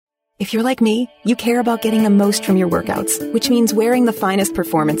If you're like me, you care about getting the most from your workouts, which means wearing the finest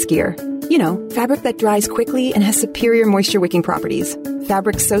performance gear. You know, fabric that dries quickly and has superior moisture-wicking properties.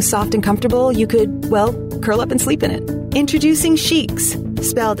 Fabric so soft and comfortable you could, well, curl up and sleep in it. Introducing Sheex,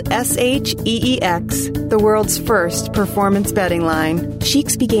 spelled S-H-E-E-X, the world's first performance bedding line.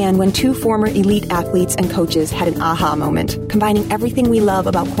 Sheex began when two former elite athletes and coaches had an aha moment, combining everything we love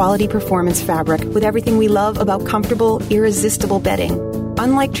about quality performance fabric with everything we love about comfortable, irresistible bedding.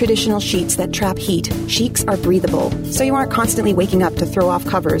 Unlike traditional sheets that trap heat, Sheex are breathable, so you aren't constantly waking up to throw off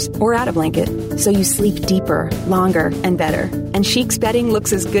covers or add a blanket, so you sleep deeper, longer, and better. And Sheex bedding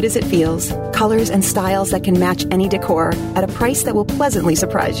looks as good as it feels. Colors and styles that can match any decor at a price that will pleasantly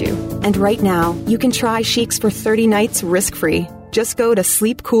surprise you. And right now, you can try Sheex for 30 nights risk-free. Just go to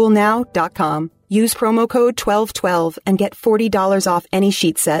sleepcoolnow.com. Use promo code 1212 and get $40 off any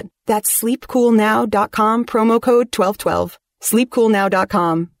sheet set. That's sleepcoolnow.com, promo code 1212.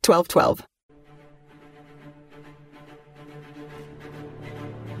 sleepcoolnow.com, 1212.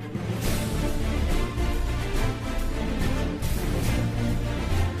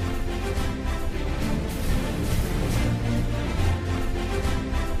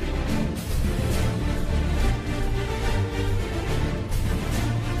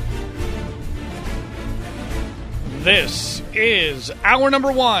 This is hour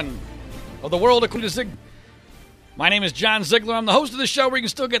number one of the world according to Ziegler. My name is John Ziegler. I'm the host of the show where you can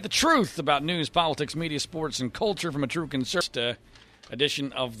still get the truth about news, politics, media, sports, and culture from a true conservative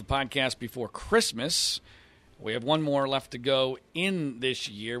edition of the podcast before Christmas. We have one more left to go in this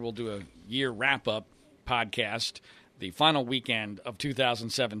year. We'll do a year wrap-up podcast, the final weekend of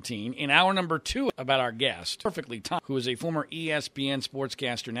 2017. In hour number two, about our guest, perfectly timed, who is a former ESPN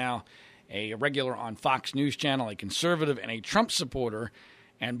sportscaster, now a regular on Fox News Channel, a conservative and a Trump supporter.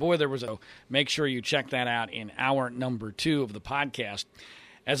 And boy, there was a... Make sure you check that out in hour number two of the podcast.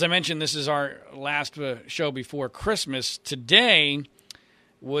 As I mentioned, this is our last show before Christmas. Today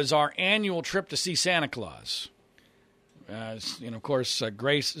was our annual trip to see Santa Claus. Of course,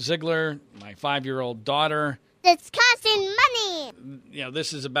 Grace Ziegler, my 5-year-old daughter. It's costing money.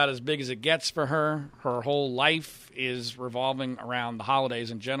 This is about as big as it gets for her. Her whole life is revolving around the holidays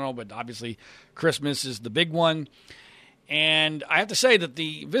in general, but obviously Christmas is the big one. And I have to say that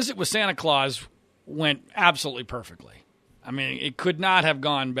the visit with Santa Claus went absolutely perfectly. I mean, it could not have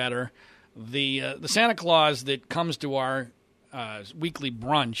gone better. The Santa Claus that comes to our weekly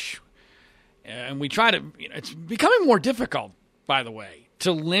brunch, and we try to, it's becoming more difficult, by the way,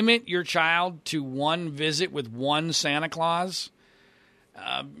 to limit your child to one visit with one Santa Claus,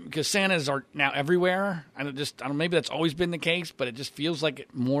 because Santas are now everywhere. I don't. Maybe that's always been the case, but it just feels like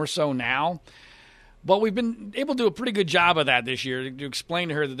it more so now. But we've been able to do a pretty good job of that this year to explain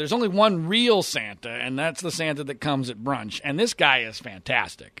to her that there's only one real Santa, and that's the Santa that comes at brunch. And this guy is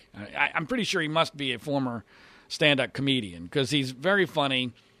fantastic. I'm pretty sure he must be a former stand-up comedian because he's very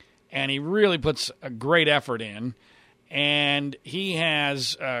funny, and he really puts a great effort in. And he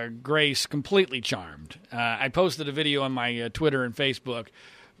has Grace completely charmed. I posted a video on my Twitter and Facebook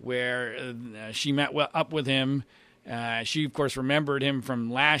where she met up with him. She, of course, remembered him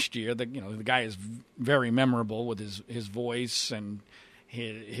from last year. The guy is very memorable with his voice and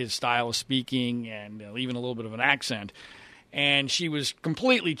his style of speaking and even a little bit of an accent. And she was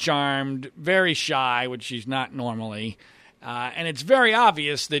completely charmed, very shy, which she's not normally. And it's very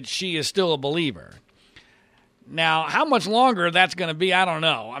obvious that she is still a believer. Now, how much longer that's going to be, I don't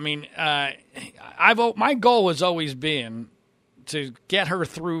know. I mean, my goal has always been to get her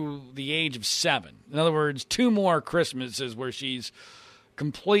through the age of 7. In other words, 2 more Christmases where she's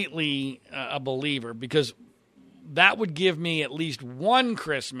completely a believer, because that would give me at least one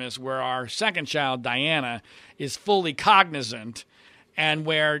Christmas where our second child, Diana, is fully cognizant and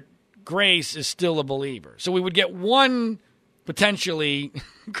where Grace is still a believer. So we would get one potentially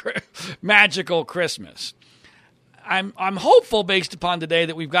magical Christmas. I'm hopeful based upon today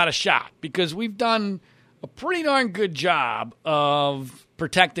that we've got a shot, because we've done a pretty darn good job of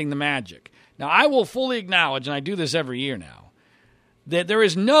protecting the magic. Now, I will fully acknowledge, and I do this every year now, that there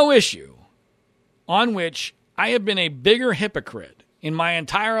is no issue on which I have been a bigger hypocrite in my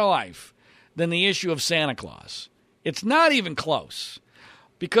entire life than the issue of Santa Claus. It's not even close.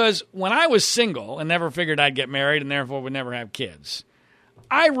 Because when I was single and never figured I'd get married and therefore would never have kids,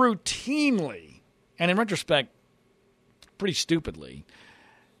 I routinely, and in retrospect, pretty stupidly,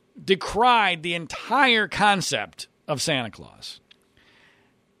 decried the entire concept of Santa Claus.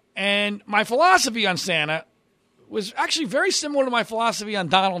 And my philosophy on Santa was actually very similar to my philosophy on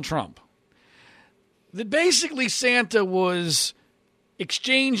Donald Trump. That basically Santa was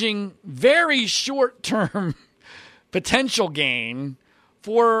exchanging very short-term potential gain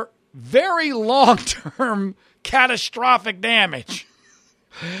for very long-term catastrophic damage.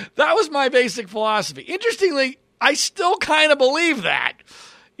 That was my basic philosophy. Interestingly, I still kind of believe that.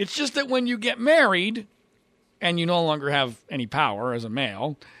 It's just that when you get married and you no longer have any power as a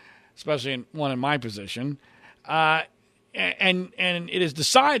male, especially one in my position, and it is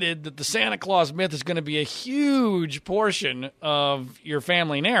decided that the Santa Claus myth is going to be a huge portion of your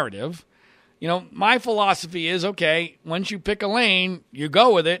family narrative. You know, my philosophy is, okay, once you pick a lane, you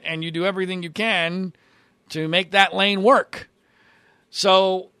go with it and you do everything you can to make that lane work.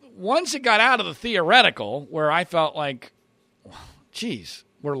 So once it got out of the theoretical, where I felt like, geez,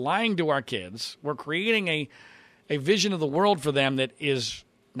 we're lying to our kids, we're creating a vision of the world for them that is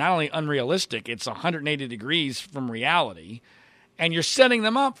not only unrealistic, it's 180 degrees from reality, and you're setting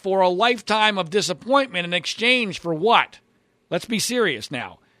them up for a lifetime of disappointment in exchange for what? Let's be serious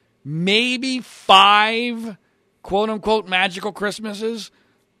now. Maybe 5 quote-unquote magical Christmases,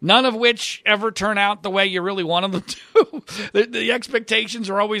 none of which ever turn out the way you really wanted them to. The expectations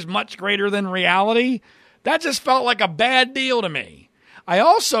are always much greater than reality. That just felt like a bad deal to me. I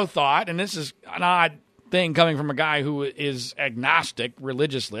also thought, and this is an odd thing coming from a guy who is agnostic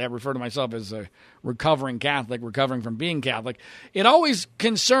religiously, I refer to myself as a recovering Catholic, recovering from being Catholic, it always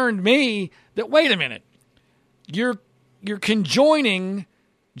concerned me that, wait a minute, you're conjoining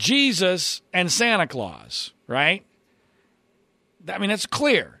Jesus and Santa Claus, right? I mean, that's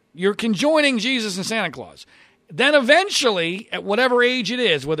clear. You're conjoining Jesus and Santa Claus. Then eventually, at whatever age it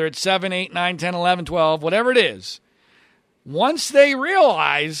is, whether it's 7, 8, 9, 10, 11, 12, whatever it is, once they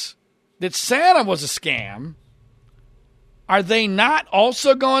realize that Santa was a scam, are they not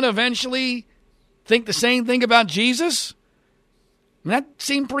also going to eventually think the same thing about Jesus? I mean, that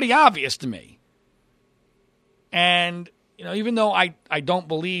seemed pretty obvious to me. And you know, even though I don't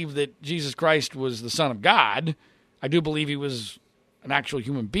believe that Jesus Christ was the Son of God, I do believe he was an actual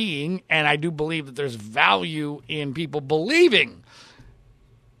human being, and I do believe that there's value in people believing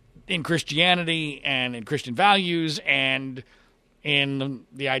in Christianity and in Christian values and in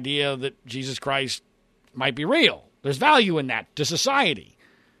the idea that Jesus Christ might be real. There's value in that to society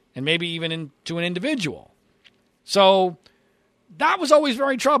and maybe even to an individual. So that was always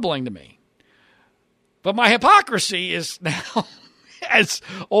very troubling to me. But my hypocrisy is now as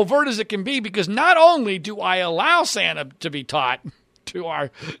overt as it can be, because not only do I allow Santa to be taught to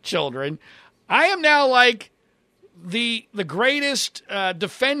our children, I am now like the greatest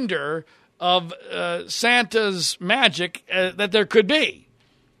defender of Santa's magic that there could be.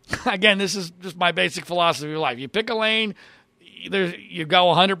 Again, this is just my basic philosophy of life. You pick a lane, you go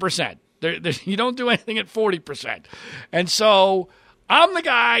 100%. You don't do anything at 40%. And so I'm the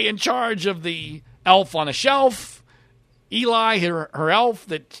guy in charge of the elf on a shelf, Eli, her elf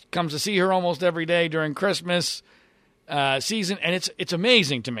that comes to see her almost every day during Christmas season, and it's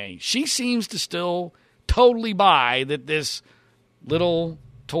amazing to me. She seems to still totally buy that this little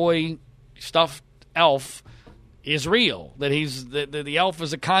toy stuffed elf is real, that the elf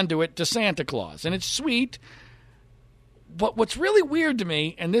is a conduit to Santa Claus, and it's sweet. But what's really weird to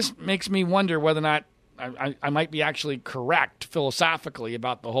me, and this makes me wonder whether or not I might be actually correct philosophically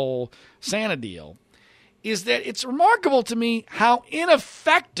about the whole Santa deal, is that it's remarkable to me how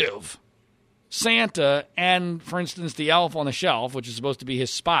ineffective Santa and, for instance, the elf on the shelf, which is supposed to be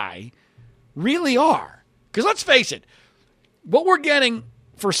his spy, really are. Because let's face it, what we're getting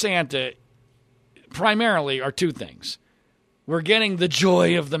for Santa primarily are 2 things. We're getting the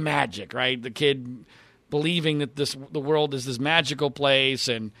joy of the magic, right? The kid believing that the world is this magical place,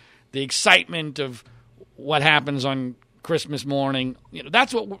 and the excitement of what happens on Christmas morning. You know,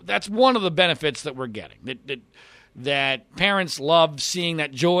 that's one of the benefits that we're getting. That parents love seeing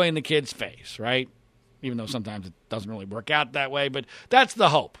that joy in the kid's face, right? Even though sometimes it doesn't really work out that way, but that's the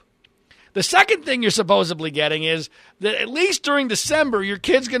hope. The second thing you're supposedly getting is that at least during December, your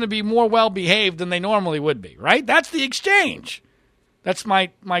kid's going to be more well-behaved than they normally would be, right? That's the exchange. That's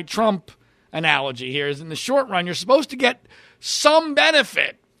my Trump analogy here, is in the short run, you're supposed to get some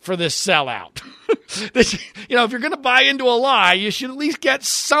benefit for this sellout. You know, if you're going to buy into a lie, you should at least get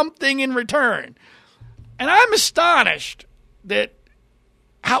something in return. And I'm astonished that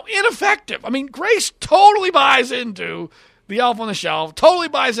how ineffective. I mean, Grace totally buys into the elf on the shelf, totally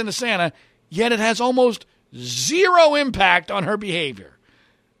buys into Santa, yet it has almost zero impact on her behavior.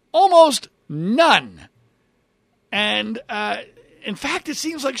 Almost none. And in fact, it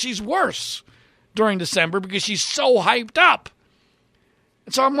seems like she's worse during December because she's so hyped up.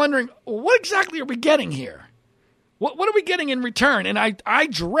 And so I'm wondering, what exactly are we getting here? What are we getting in return? And I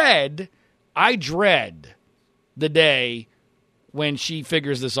dread the day when she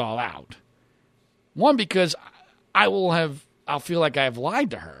figures this all out. One, because I'll feel like I have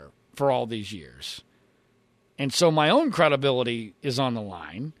lied to her for all these years. And so my own credibility is on the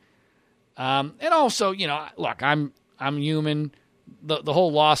line. And also, look, I'm human. The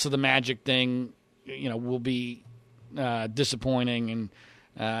whole loss of the magic thing, will be disappointing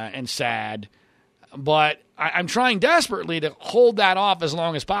and sad. But I'm trying desperately to hold that off as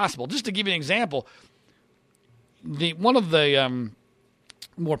long as possible. Just to give you an example, one of the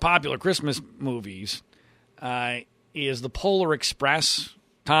more popular Christmas movies is The Polar Express,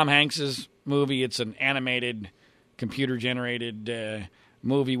 Tom Hanks's movie. It's an animated, computer-generated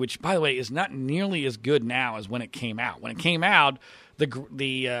movie, which, by the way, is not nearly as good now as when it came out. When it came out,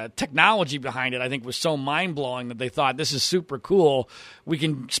 the technology behind it, I think, was so mind-blowing that they thought, this is super cool. We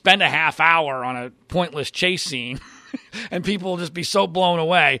can spend a half hour on a pointless chase scene, and people will just be so blown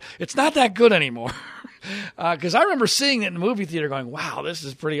away. It's not that good anymore. Because I remember seeing it in the movie theater going, wow, this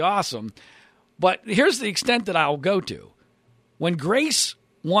is pretty awesome. But here's the extent that I'll go to. When Grace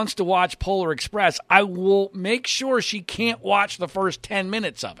wants to watch Polar Express, I will make sure she can't watch the first 10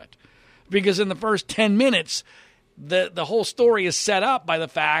 minutes of it. Because in the first 10 minutes, the whole story is set up by the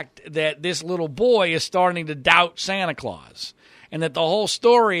fact that this little boy is starting to doubt Santa Claus. And that the whole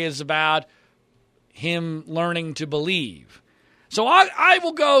story is about him learning to believe. So I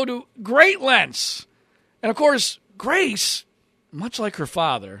will go to great lengths. And, of course, Grace, much like her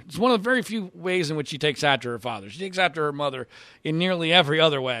father, it's one of the very few ways in which she takes after her father. She takes after her mother in nearly every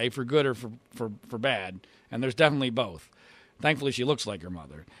other way, for good or for bad. And there's definitely both. Thankfully, she looks like her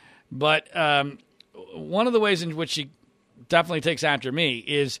mother. But one of the ways in which she definitely takes after me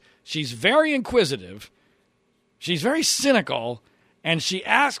is she's very inquisitive, she's very cynical, and she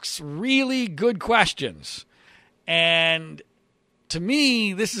asks really good questions. And to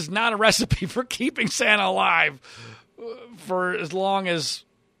me, this is not a recipe for keeping Santa alive for as long as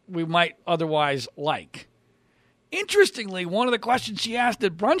we might otherwise like. Interestingly, one of the questions she asked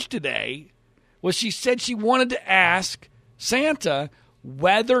at brunch today was she said she wanted to ask Santa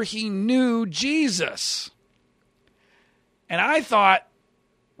whether he knew Jesus. And I thought,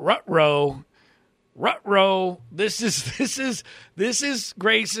 ruh-roh, this is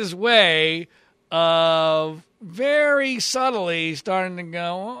Grace's way of very subtly starting to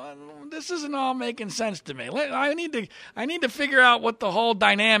go, this isn't all making sense to me. I need to figure out what the whole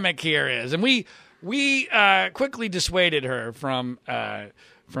dynamic here is. And we quickly dissuaded her from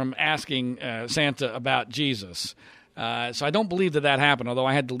asking Santa about Jesus. So I don't believe that happened, although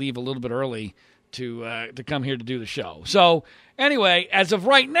I had to leave a little bit early to come here to do the show. So anyway, as of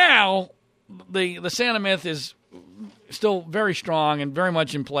right now, the Santa myth is still very strong and very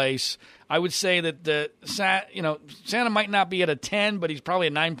much in place. I would say that Santa might not be at a 10, but he's probably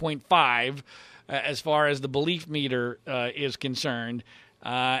a 9.5 as far as the belief meter is concerned.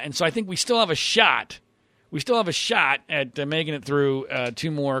 And so I think we still have a shot. We still have a shot at making it through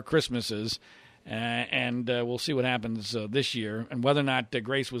 2 more Christmases. And we'll see what happens this year, and whether or not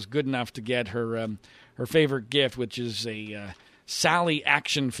Grace was good enough to get her favorite gift, which is a Sally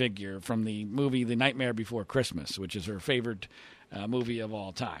action figure from the movie The Nightmare Before Christmas, which is her favorite movie of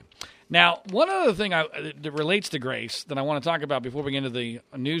all time. Now, one other thing that relates to Grace that I want to talk about before we get into the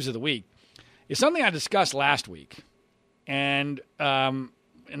news of the week is something I discussed last week, and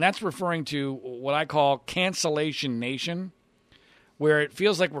that's referring to what I call cancellation nation, where it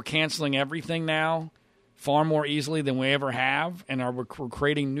feels like we're canceling everything now far more easily than we ever have, and we're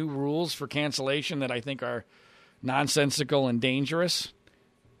creating new rules for cancellation that I think are nonsensical and dangerous.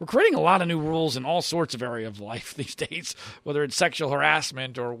 We're creating a lot of new rules in all sorts of areas of life these days, whether it's sexual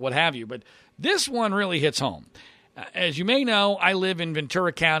harassment or what have you. But this one really hits home. As you may know, I live in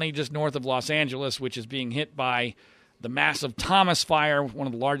Ventura County, just north of Los Angeles, which is being hit by the massive Thomas Fire, one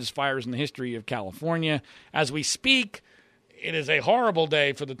of the largest fires in the history of California. As we speak, it is a horrible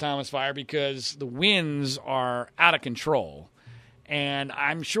day for the Thomas Fire because the winds are out of control. And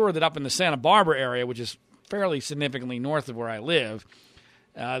I'm sure that up in the Santa Barbara area, which is fairly significantly north of where I live,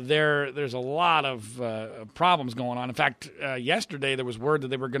 there's a lot of problems going on. In fact, yesterday there was word that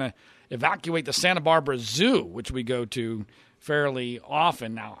they were going to evacuate the Santa Barbara Zoo, which we go to fairly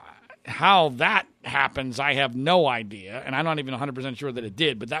often. Now, how that happens, I have no idea, and I'm not even 100% sure that it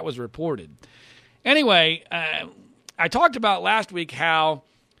did, but that was reported. Anyway, I talked about last week how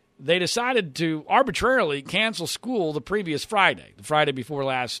they decided to arbitrarily cancel school the previous Friday, the Friday before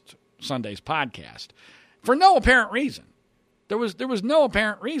last Sunday's podcast, for no apparent reason. There was no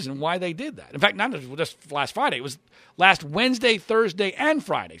apparent reason why they did that. In fact, not just last Friday. It was last Wednesday, Thursday, and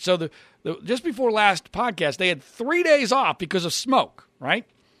Friday. So just before last podcast, they had 3 days off because of smoke, right?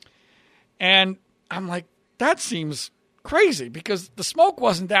 And I'm like, that seems crazy because the smoke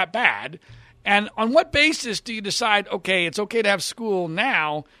wasn't that bad. And on what basis do you decide, okay, it's okay to have school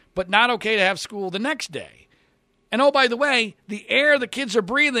now, but not okay to have school the next day? And oh, by the way, the air the kids are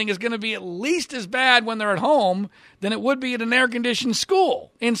breathing is going to be at least as bad when they're at home than it would be at an air-conditioned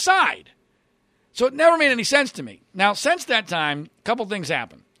school inside. So it never made any sense to me. Now, since that time, a couple things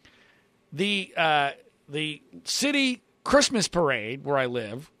happened. The city Christmas parade where I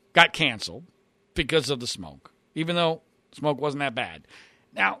live got canceled because of the smoke, even though smoke wasn't that bad.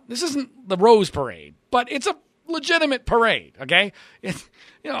 Now, this isn't the Rose Parade, but it's a legitimate parade, okay?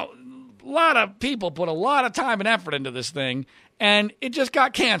 A lot of people put a lot of time and effort into this thing, and it just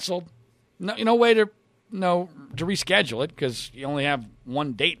got canceled. No way to reschedule it because you only have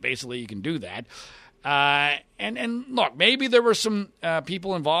one date, basically, you can do that. And look, maybe there were some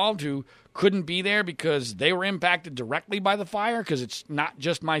people involved who couldn't be there because they were impacted directly by the fire, because it's not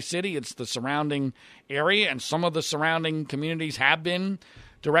just my city, it's the surrounding area, and some of the surrounding communities have been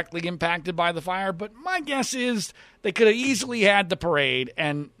directly impacted by the fire. But my guess is they could have easily had the parade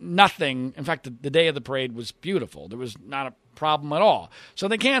and nothing. In fact, the day of the parade was beautiful. There was not a problem at all. So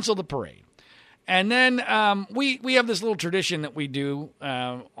they canceled the parade. And then we have this little tradition that we do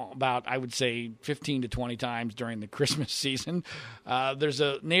about, I would say, 15 to 20 times during the Christmas season. There's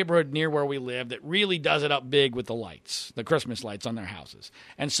a neighborhood near where we live that really does it up big with the lights, the Christmas lights on their houses.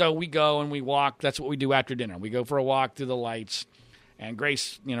 And so we go and we walk. That's what we do after dinner. We go for a walk through the lights. And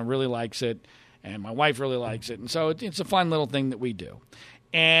Grace, really likes it, and my wife really likes it. And so it's a fun little thing that we do.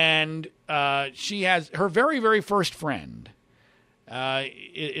 And she has her very, very first friend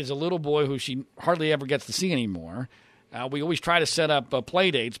is a little boy who she hardly ever gets to see anymore. We always try to set up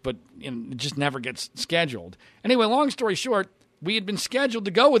play dates, but it just never gets scheduled. Anyway, long story short, we had been scheduled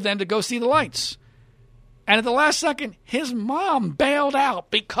to go with them to go see the lights. And at the last second, his mom bailed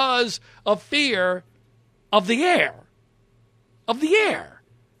out because of fear of the air.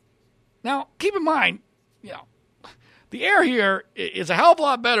 Now, keep in mind, the air here is a hell of a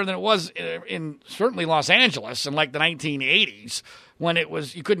lot better than it was in certainly Los Angeles in like the 1980s, when it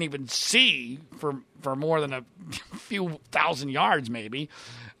was, you couldn't even see for more than a few thousand yards maybe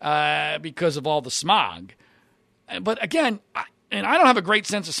because of all the smog. But again, I don't have a great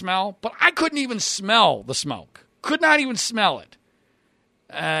sense of smell, but I couldn't even smell the smoke. Could not even smell it.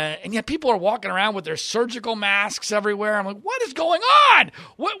 And yet people are walking around with their surgical masks everywhere. I'm like, what is going on?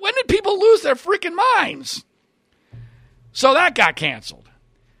 When did people lose their freaking minds? So that got canceled.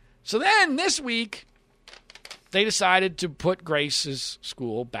 So then this week, they decided to put Grace's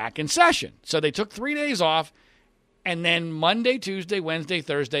school back in session. So they took 3 days off, and then Monday, Tuesday, Wednesday,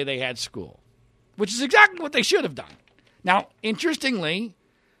 Thursday, they had school, which is exactly what they should have done. Now, interestingly,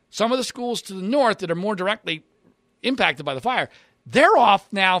 some of the schools to the north that are more directly impacted by the fire, they're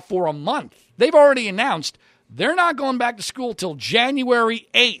off now for a month. They've already announced they're not going back to school till January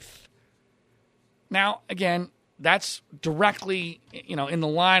 8th. Now, again, that's directly, in the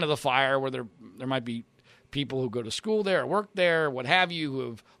line of the fire where there might be people who go to school there or work there, what have you, who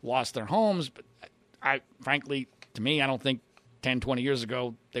have lost their homes. But frankly, to me, I don't think 10, 20 years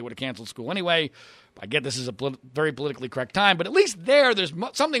ago they would have canceled school anyway. I get this is a very politically correct time, but at least there's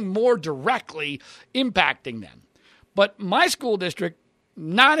something more directly impacting them. But my school district,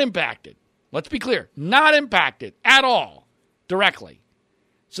 not impacted. Let's be clear, not impacted at all directly.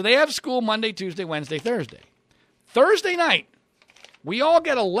 So they have school Monday, Tuesday, Wednesday, Thursday. Thursday night, we all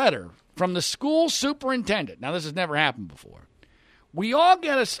get a letter from the school superintendent. Now, this has never happened before. We all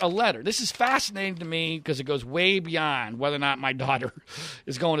get a letter. This is fascinating to me because it goes way beyond whether or not my daughter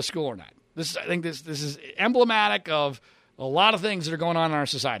is going to school or not. I think this is emblematic of a lot of things that are going on in our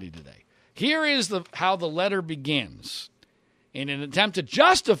society today. Here is how the letter begins in an attempt to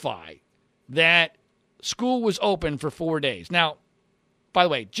justify that school was open for 4 days. Now, by the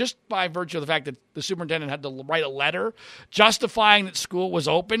way, just by virtue of the fact that the superintendent had to write a letter justifying that school was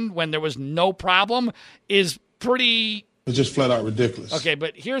open when there was no problem is pretty... It's just flat out ridiculous. Okay,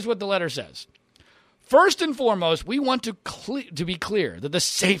 but here's what the letter says. First and foremost, we want to be clear that the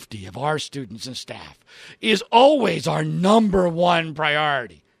safety of our students and staff is always our number one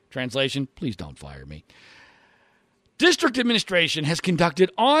priority. Translation, please don't fire me. District administration has conducted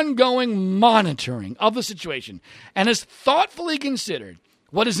ongoing monitoring of the situation and has thoughtfully considered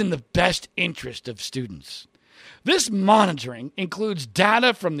what is in the best interest of students. This monitoring includes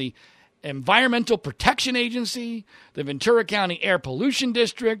data from the Environmental Protection Agency, the Ventura County Air Pollution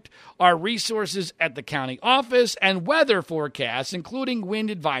District, our resources at the county office, and weather forecasts, including wind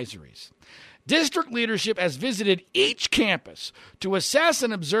advisories. District leadership has visited each campus to assess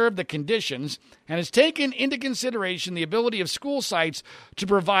and observe the conditions and has taken into consideration the ability of school sites to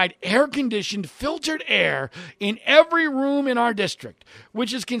provide air-conditioned, filtered air in every room in our district,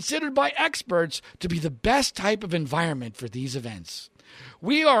 which is considered by experts to be the best type of environment for these events.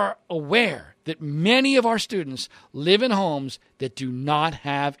 We are aware that many of our students live in homes that do not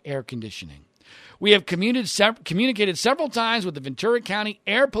have air conditioning. We have communicated several times with the Ventura County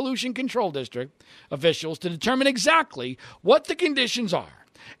Air Pollution Control District officials to determine exactly what the conditions are,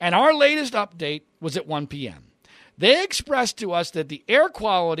 and our latest update was at 1 p.m. They expressed to us that the air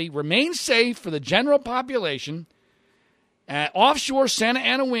quality remains safe for the general population. Offshore Santa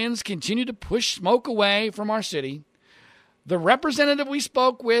Ana winds continue to push smoke away from our city. The representative we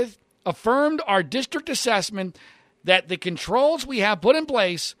spoke with affirmed our district assessment that the controls we have put in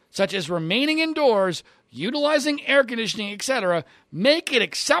place, such as remaining indoors, utilizing air conditioning, etc., make it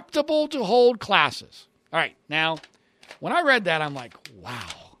acceptable to hold classes. All right, now, when I read that, I'm like,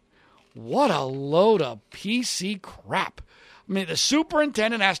 wow, what a load of PC crap. I mean, the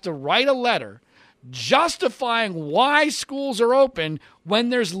superintendent has to write a letter justifying why schools are open when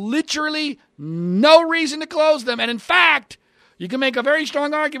there's literally no reason to close them. And in fact, you can make a very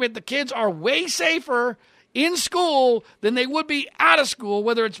strong argument the kids are way safer in school than they would be out of school,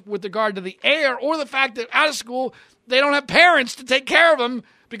 whether it's with regard to the air or the fact that out of school they don't have parents to take care of them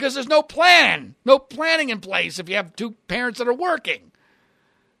because there's no planning in place if you have two parents that are working.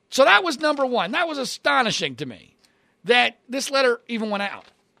 So that was number one. That was astonishing to me that this letter even went out.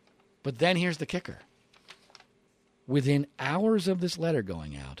 But then here's the kicker. Within hours of this letter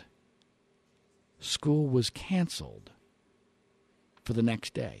going out, school was canceled for the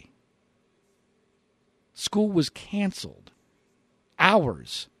next day. School was canceled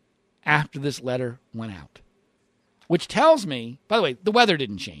hours after this letter went out, which tells me, by the way, the weather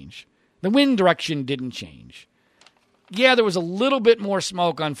didn't change. The wind direction didn't change. Yeah, there was a little bit more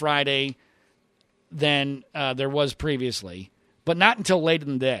smoke on Friday than there was previously, but not until late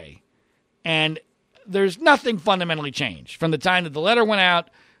in the day. And there's nothing fundamentally changed from the time that the letter went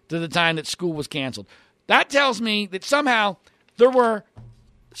out to the time that school was canceled. That tells me that somehow there were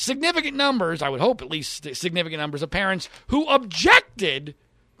significant numbers, I would hope at least significant numbers of parents who objected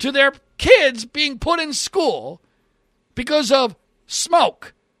to their kids being put in school because of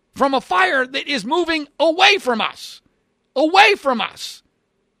smoke from a fire that is moving away from us,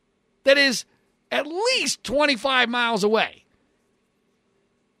 that is at least 25 miles away.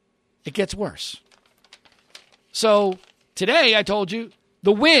 It gets worse. So today I told you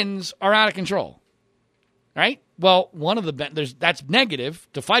the winds are out of control, right? Well, one of the that's negative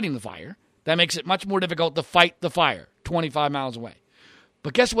to fighting the fire. That makes it much more difficult to fight the fire 25 miles away.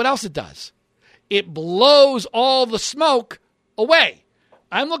 But guess what else it does? It blows all the smoke away.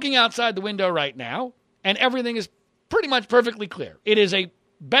 I'm looking outside the window right now, and everything is pretty much perfectly clear. It is a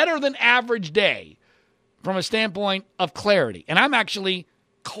better than average day from a standpoint of clarity. And I'm actually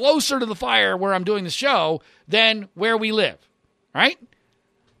closer to the fire where I'm doing the show than where we live, right?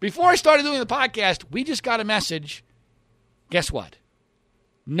 Before I started doing the podcast, we just got a message. Guess what?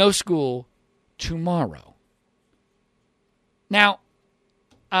 No school tomorrow. Now,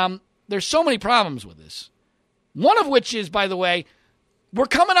 there's so many problems with this. One of which is, by the way, we're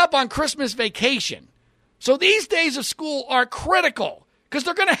coming up on Christmas vacation. So these days of school are critical because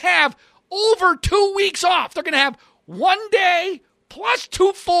they're going to have over 2 weeks off. They're going to have 1 day plus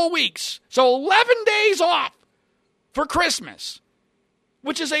 2 full weeks. So 11 days off for Christmas,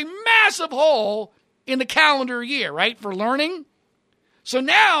 which is a massive hole in the calendar year, right, for learning. So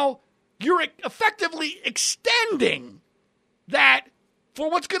now you're effectively extending that for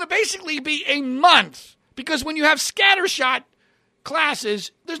what's going to basically be a month. Because when you have scattershot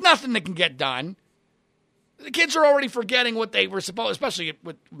classes, there's nothing that can get done. The kids are already forgetting what they were supposed, especially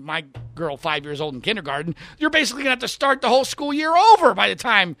with my girl 5 years old in kindergarten. You're basically going to have to start the whole school year over by the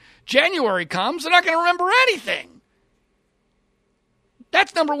time January comes. They're not going to remember anything.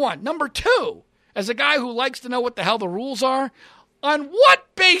 That's number one. Number two, as a guy who likes to know what the hell the rules are, on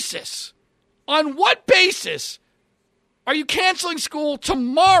what basis are you canceling school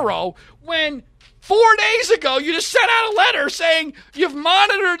tomorrow when 4 days ago you just sent out a letter saying you've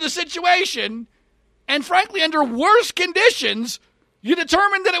monitored the situation and frankly under worse conditions you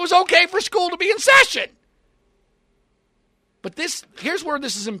determined that it was okay for school to be in session? But here's where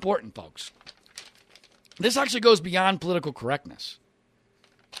this is important, folks. This actually goes beyond political correctness.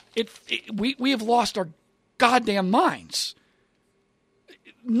 We have lost our goddamn minds.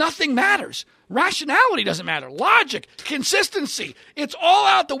 Nothing matters. Rationality doesn't matter. Logic, consistency, it's all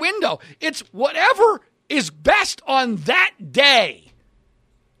out the window. It's whatever is best on that day.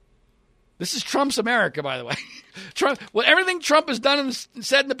 This is Trump's America, by the way. Everything Trump has done and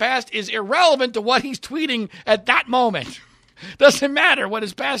said in the past is irrelevant to what he's tweeting at that moment. Doesn't matter what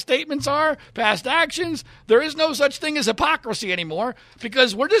his past statements are, past actions. There is no such thing as hypocrisy anymore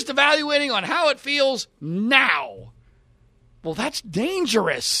because we're just evaluating on how it feels now. Well, that's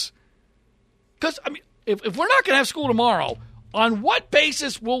dangerous. Because, I mean, if we're not going to have school tomorrow, on what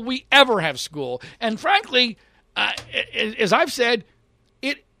basis will we ever have school? And frankly, as I've said,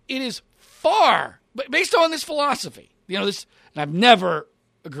 it is far, based on this philosophy, this, and I've never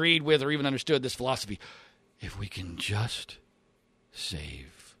agreed with or even understood this philosophy. If we can just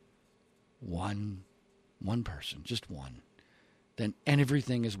save one person, just one, then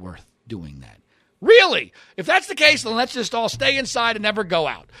everything is worth doing that. Really? If that's the case, then let's just all stay inside and never go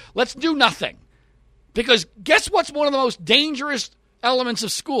out. Let's do nothing. Because guess what's one of the most dangerous elements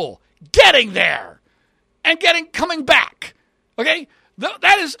of school? Getting there and coming back. Okay?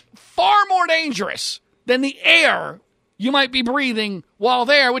 That is far more dangerous than the air you might be breathing while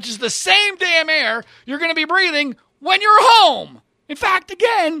there, which is the same damn air you're going to be breathing when you're home. In fact,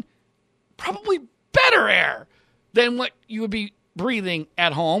 again, probably better air than what you would be breathing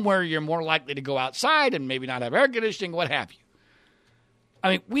at home, where you're more likely to go outside and maybe not have air conditioning, what have you.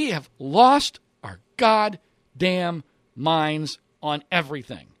 I mean, we have lost our goddamn minds on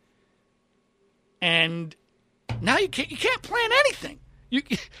everything. And now you can't plan anything.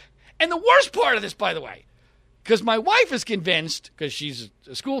 And the worst part of this, by the way, because my wife is convinced, because she's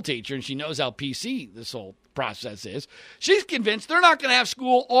a school teacher and she knows how PC this whole process is, she's convinced they're not going to have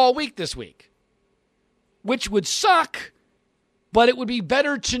school all week this week, which would suck, but it would be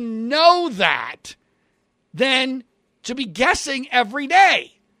better to know that than to be guessing every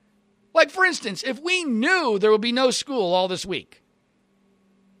day. Like, for instance, if we knew there would be no school all this week,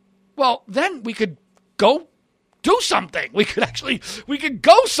 well, then we could go do something. We could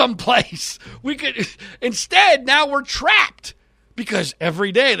go someplace. Instead, now we're trapped because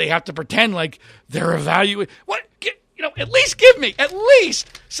every day they have to pretend like they're evaluating. At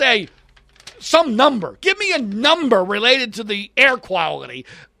least say some number. Give me a number related to the air quality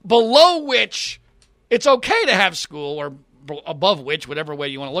below which it's okay to have school, or above which, whatever way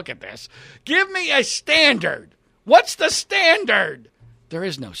you want to look at this. Give me a standard. What's the standard? There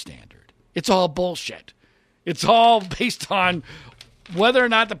is no standard. It's all bullshit. It's all based on whether or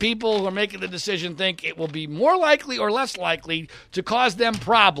not the people who are making the decision think it will be more likely or less likely to cause them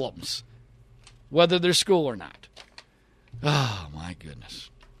problems, whether there's school or not. Oh, my goodness.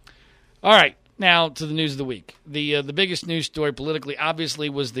 All right, now to the news of the week. The biggest news story politically,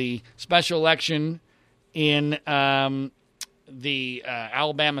 obviously, was the special election in the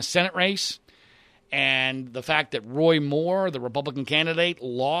Alabama Senate race, and the fact that Roy Moore, the Republican candidate,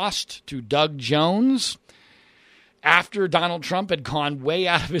 lost to Doug Jones after Donald Trump had gone way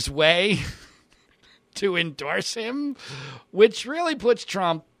out of his way to endorse him, which really puts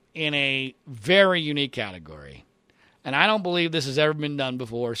Trump in a very unique category. And I don't believe this has ever been done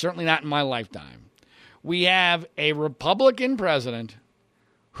before, certainly not in my lifetime. We have a Republican president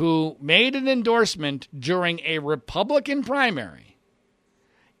who made an endorsement during a Republican primary,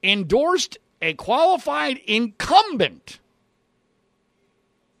 endorsed a qualified incumbent,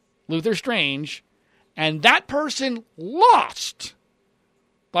 Luther Strange, and that person lost,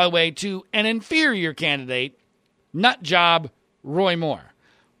 by the way, to an inferior candidate, nutjob Roy Moore.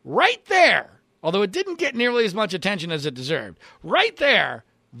 Right there, although it didn't get nearly as much attention as it deserved, right there,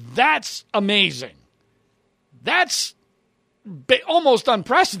 that's amazing. That's almost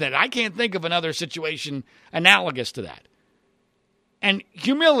unprecedented. I can't think of another situation analogous to that. And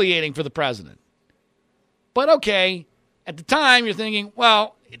humiliating for the president. But okay, at the time you're thinking,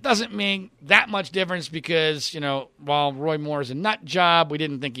 well, it doesn't make that much difference because, while Roy Moore is a nut job, we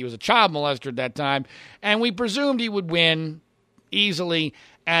didn't think he was a child molester at that time, and we presumed he would win easily,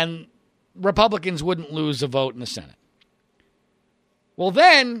 and Republicans wouldn't lose a vote in the Senate. Well,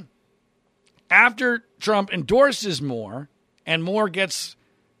 then, after Trump endorses Moore, and Moore gets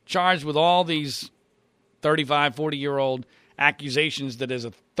charged with all these 35, 40-year-old accusations that as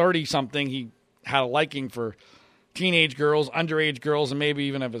a 30-something he had a liking for teenage girls, underage girls, and maybe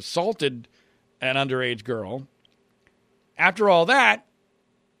even have assaulted an underage girl. After all that,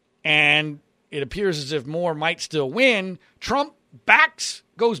 and it appears as if Moore might still win, Trump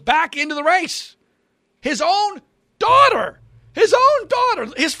goes back into the race. His own daughter,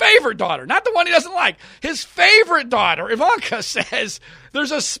 his favorite daughter, not the one he doesn't like, his favorite daughter, Ivanka, says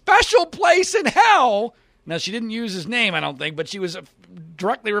there's a special place in hell. Now, she didn't use his name, I don't think, but she was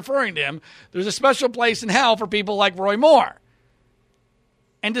directly referring to him. There's a special place in hell for people like Roy Moore.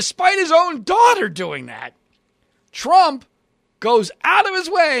 And despite his own daughter doing that, Trump goes out of his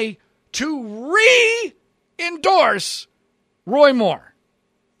way to re-endorse Roy Moore.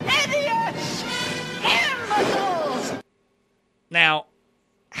 Idiots! Imbeciles! Now,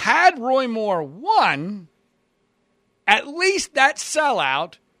 had Roy Moore won, at least that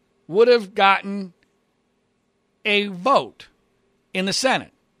sellout would have gotten a vote in the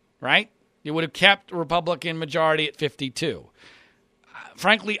Senate, right? It would have kept a Republican majority at 52.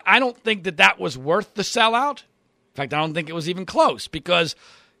 Frankly, I don't think that was worth the sellout. In fact, I don't think it was even close, because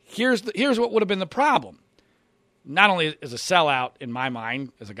here's what would have been the problem. Not only is a sellout, in my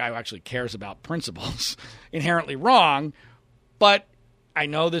mind, as a guy who actually cares about principles, inherently wrong, but I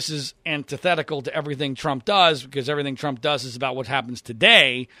know this is antithetical to everything Trump does, because everything Trump does is about what happens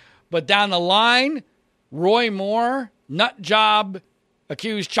today. But down the line, Roy Moore, nut job,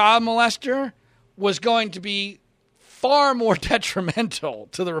 accused child molester, was going to be far more detrimental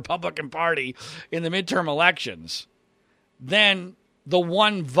to the Republican Party in the midterm elections than the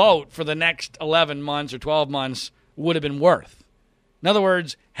one vote for the next 11 months or 12 months would have been worth. In other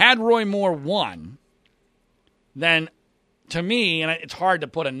words, had Roy Moore won, then to me, and it's hard to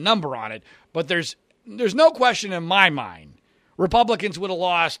put a number on it, but there's no question in my mind, Republicans would have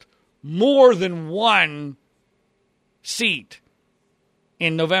lost more than one seat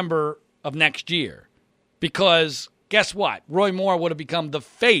in November of next year. Because guess what? Roy Moore would have become the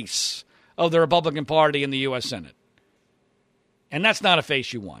face of the Republican Party in the U.S. Senate. And that's not a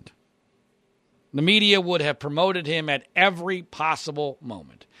face you want. The media would have promoted him at every possible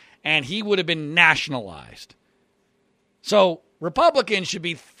moment, and he would have been nationalized. So Republicans should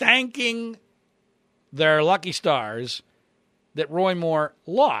be thanking their lucky stars that Roy Moore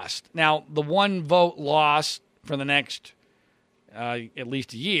lost. Now, the one vote loss for the next at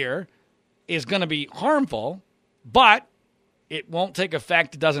least a year is going to be harmful, but it won't take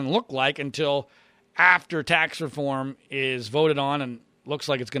effect, it doesn't look like, until after tax reform is voted on and looks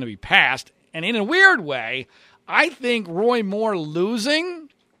like it's going to be passed. And in a weird way, I think Roy Moore losing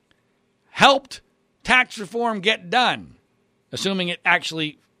helped tax reform get done, assuming it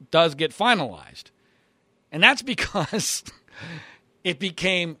actually does get finalized. And that's because it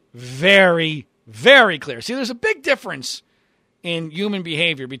became very, very clear. See, there's a big difference in human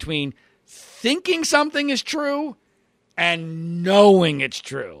behavior between thinking something is true and knowing it's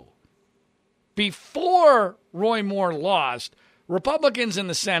true. Before Roy Moore lost, Republicans in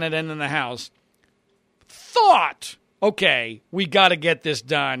the Senate and in the House thought, okay, we got to get this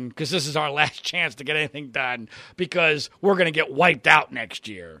done because this is our last chance to get anything done because we're going to get wiped out next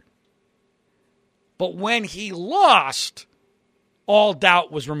year. But when he lost, all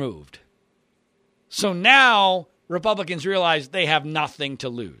doubt was removed. So now Republicans realize they have nothing to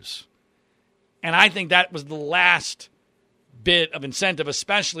lose. And I think that was the last bit of incentive,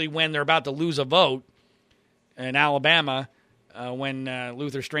 especially when they're about to lose a vote in Alabama when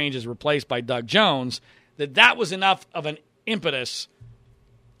Luther Strange is replaced by Doug Jones, that was enough of an impetus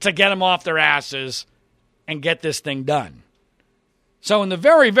to get them off their asses and get this thing done. So in the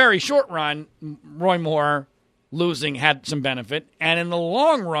very, very short run, Roy Moore losing had some benefit. And in the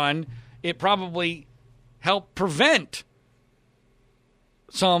long run, it probably helped prevent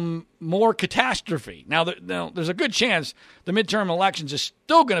some more catastrophe. Now, there's a good chance the midterm elections is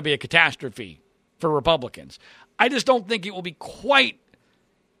still going to be a catastrophe for Republicans. I just don't think it will be quite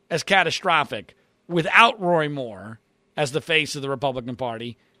as catastrophic without Roy Moore as the face of the Republican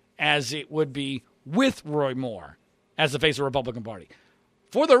Party as it would be with Roy Moore as the face of the Republican Party.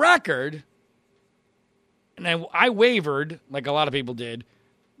 For the record, and I wavered, like a lot of people did,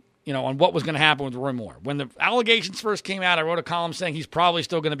 on what was going to happen with Roy Moore. When the allegations first came out, I wrote a column saying he's probably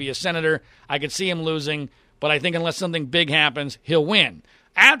still going to be a senator. I could see him losing, but I think unless something big happens, he'll win.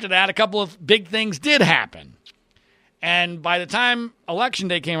 After that, a couple of big things did happen. And by the time Election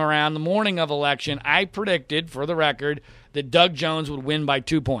Day came around, the morning of election, I predicted, for the record, that Doug Jones would win by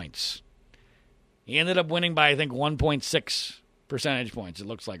 2 points. He ended up winning by, I think, 1.6 percentage points, it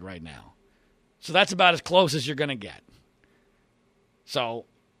looks like right now. So that's about as close as you're going to get. So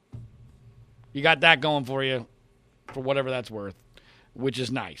you got that going for you, for whatever that's worth, which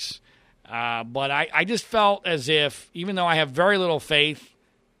is nice. But I just felt as if, even though I have very little faith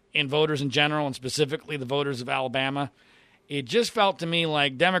in voters in general, and specifically the voters of Alabama, it just felt to me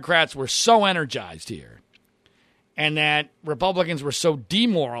like Democrats were so energized here and that Republicans were so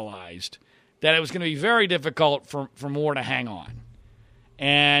demoralized that it was going to be very difficult for Moore to hang on.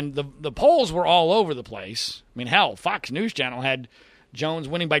 And the polls were all over the place. I mean, hell, Fox News Channel had Jones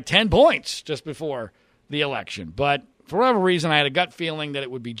winning by 10 points just before the election. But for whatever reason, I had a gut feeling that it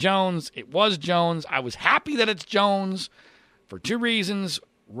would be Jones. It was Jones. I was happy that it's Jones for two reasons.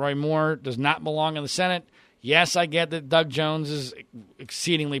 Roy Moore does not belong in the Senate. Yes, I get that Doug Jones is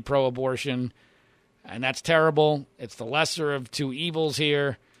exceedingly pro-abortion, and that's terrible. It's the lesser of two evils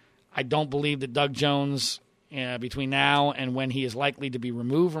here. I don't believe that Doug Jones, between now and when he is likely to be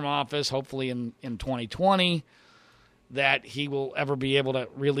removed from office, hopefully in 2020, that he will ever be able to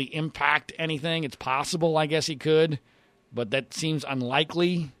really impact anything. It's possible, I guess he could, but that seems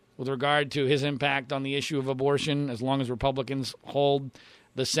unlikely with regard to his impact on the issue of abortion as long as Republicans hold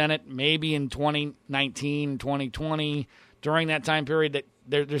the Senate. Maybe in 2019, 2020, during that time period, that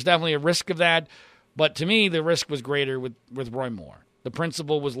there's definitely a risk of that. But to me, the risk was greater with Roy Moore. The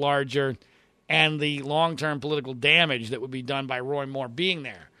principle was larger, and the long-term political damage that would be done by Roy Moore being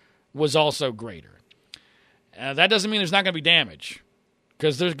there was also greater. That doesn't mean there's not going to be damage,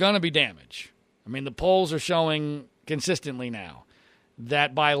 because there's going to be damage. I mean, the polls are showing consistently now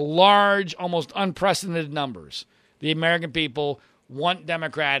that by large, almost unprecedented numbers, the American people want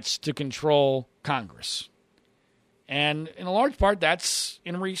Democrats to control Congress. And in a large part, that's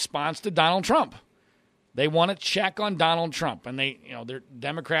in response to Donald Trump. They want to check on Donald Trump, and they're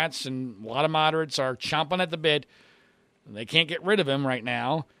Democrats and a lot of moderates are chomping at the bit. They can't get rid of him right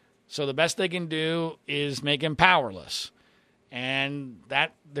now, so the best they can do is make him powerless. And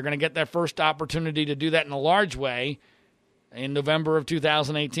that they're going to get their first opportunity to do that in a large way in November of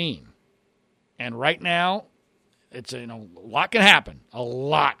 2018. And right now, it's a lot can happen. A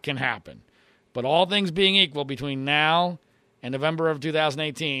lot can happen. But all things being equal, between now and November of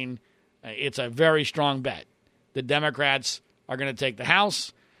 2018, it's a very strong bet. The Democrats are going to take the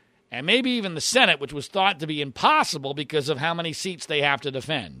House and maybe even the Senate, which was thought to be impossible because of how many seats they have to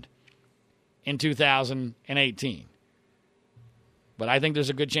defend in 2018. But I think there's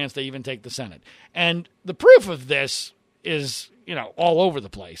a good chance they even take the Senate. And the proof of this is, all over the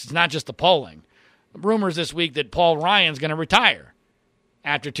place. It's not just the polling. Rumors this week that Paul Ryan's going to retire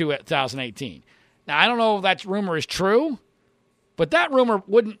after 2018. Now, I don't know if that rumor is true, but that rumor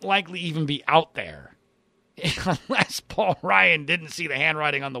wouldn't likely even be out there unless Paul Ryan didn't see the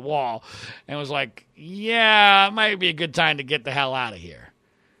handwriting on the wall and was like, yeah, it might be a good time to get the hell out of here.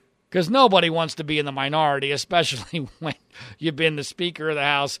 Because nobody wants to be in the minority, especially when you've been the Speaker of the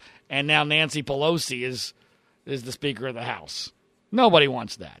House and now Nancy Pelosi is the Speaker of the House. Nobody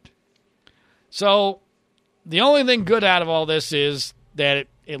wants that. So the only thing good out of all this is that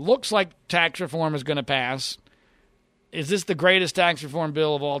it looks like tax reform is going to pass. Is this the greatest tax reform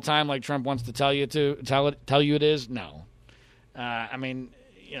bill of all time, like Trump wants to tell you it is? No.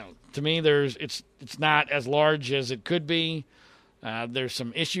 To me, it's not as large as it could be. There's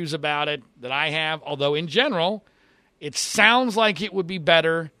some issues about it that I have, although in general, it sounds like it would be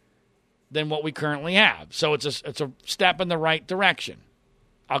better than what we currently have. So it's a step in the right direction.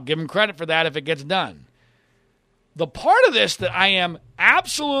 I'll give him credit for that if it gets done. The part of this that I am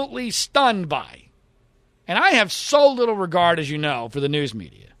absolutely stunned by, and I have so little regard, as you know, for the news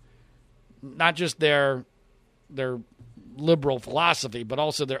media, not just their liberal philosophy, but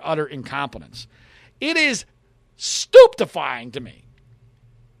also their utter incompetence. It is stupefying to me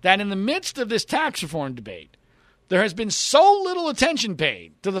that in the midst of this tax reform debate, there has been so little attention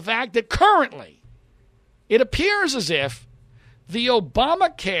paid to the fact that currently it appears as if the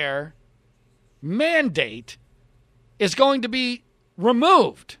Obamacare mandate is going to be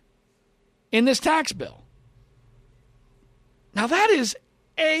removed in this tax bill. Now, that is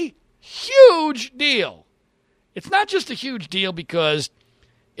a huge deal. It's not just a huge deal because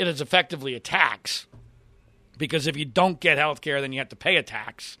it is effectively a tax, because if you don't get health care, then you have to pay a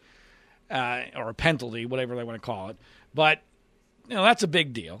tax or a penalty, whatever they want to call it. But that's a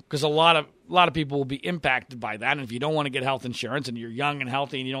big deal because a lot of people will be impacted by that. And if you don't want to get health insurance and you're young and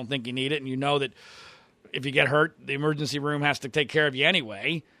healthy and you don't think you need it, and you know that if you get hurt, the emergency room has to take care of you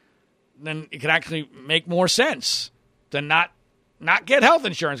anyway, then it could actually make more sense to not get health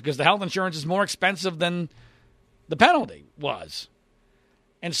insurance, because the health insurance is more expensive than the penalty was.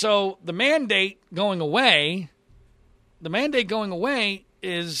 And so the mandate going away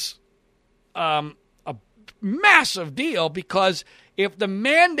is a massive deal, because if the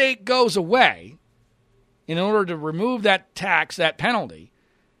mandate goes away in order to remove that tax, that penalty,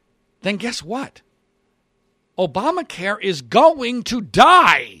 then guess what? Obamacare is going to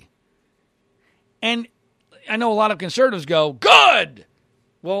die. And I know a lot of conservatives go, good.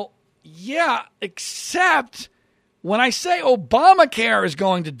 Well, yeah, except when I say Obamacare is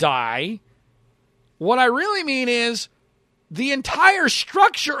going to die, what I really mean is the entire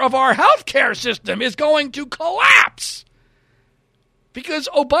structure of our healthcare system is going to collapse. Because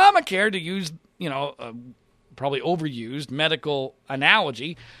Obamacare, to use, a probably overused medical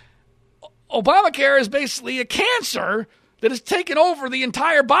analogy, Obamacare is basically a cancer that has taken over the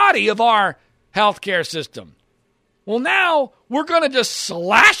entire body of our healthcare system. Well, now we're going to just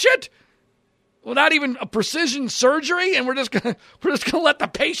slash it without even a precision surgery, and we're just going to let the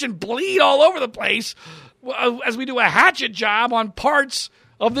patient bleed all over the place as we do a hatchet job on parts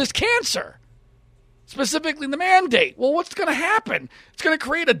of this cancer, specifically the mandate. Well, what's going to happen? It's going to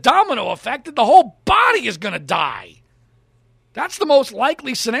create a domino effect that the whole body is going to die. That's the most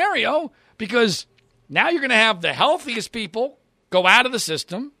likely scenario, because now you're going to have the healthiest people go out of the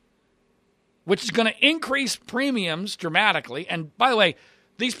system, which is going to increase premiums dramatically. And by the way,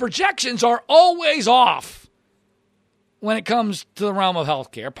 these projections are always off when it comes to the realm of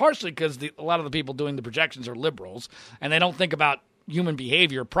healthcare, partially because a lot of the people doing the projections are liberals, and they don't think about human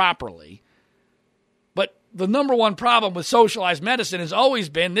behavior properly. But the number one problem with socialized medicine has always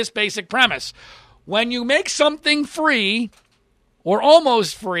been this basic premise. When you make something free or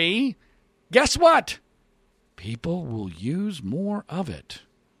almost free, guess what? People will use more of it.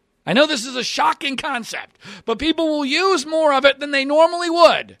 I know this is a shocking concept, but people will use more of it than they normally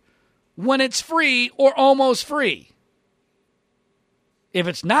would when it's free or almost free. If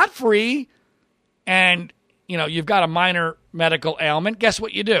it's not free and, you've got a minor medical ailment, guess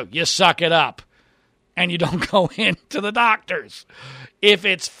what you do? You suck it up and you don't go into the doctors. If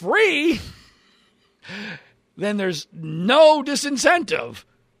it's free, then there's no disincentive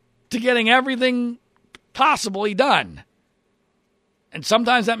to getting everything possibly done. And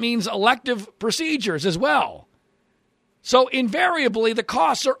sometimes that means elective procedures as well. So invariably, the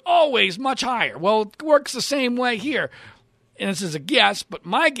costs are always much higher. Well, it works the same way here. And this is a guess, but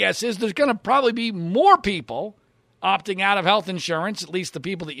my guess is there's going to probably be more people opting out of health insurance, at least the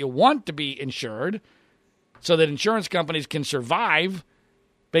people that you want to be insured, so that insurance companies can survive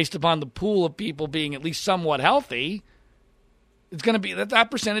based upon the pool of people being at least somewhat healthy. It's going to be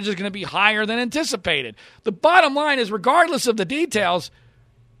that percentage is going to be higher than anticipated. The bottom line is, regardless of the details,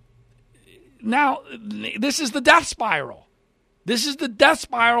 now this is the death spiral. This is the death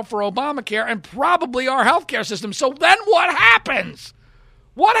spiral for Obamacare and probably our healthcare system. So then what happens?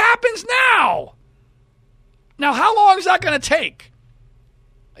 What happens now? Now, how long is that going to take?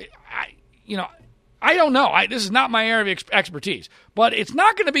 I don't know. This is not my area of expertise. But it's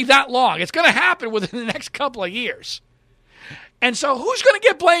not going to be that long. It's going to happen within the next couple of years. And so who's going to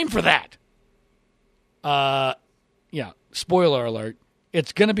get blamed for that? Spoiler alert.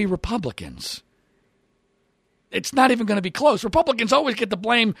 It's going to be Republicans. It's not even going to be close. Republicans always get the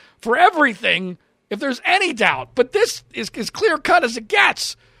blame for everything if there's any doubt. But this is as clear-cut as it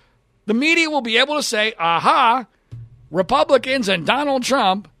gets. The media will be able to say, aha, Republicans and Donald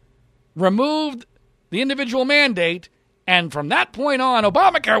Trump removed the individual mandate, and from that point on,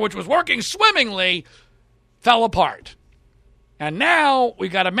 Obamacare, which was working swimmingly, fell apart. And now we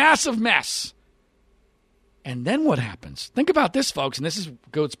got a massive mess. And then what happens? Think about this, folks, and this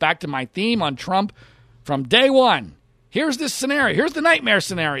goes back to my theme on Trump from day one. Here's this scenario. Here's the nightmare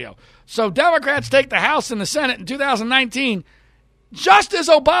scenario. So Democrats take the House and the Senate in 2019, just as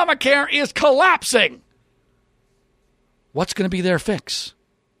Obamacare is collapsing. What's going to be their fix?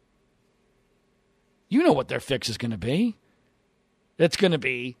 You know what their fix is going to be. It's going to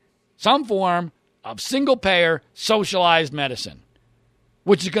be some form of single-payer socialized medicine,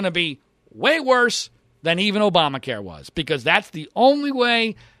 which is going to be way worse than even Obamacare was, because that's the only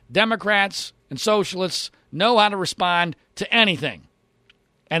way Democrats and socialists know how to respond to anything.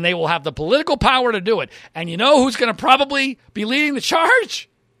 And they will have the political power to do it. And you know who's going to probably be leading the charge?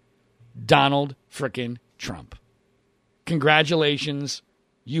 Donald frickin' Trump. Congratulations,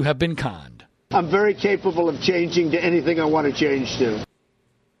 you have been conned. I'm very capable of changing to anything I want to change to.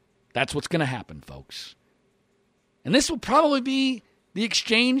 That's what's going to happen, folks. And this will probably be the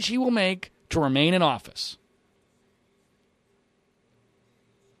exchange he will make to remain in office.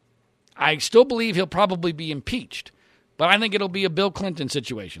 I still believe he'll probably be impeached, but I think it'll be a Bill Clinton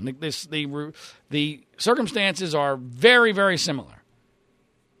situation. The circumstances are very, very similar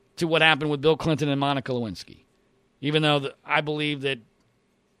to what happened with Bill Clinton and Monica Lewinsky, even though I believe that,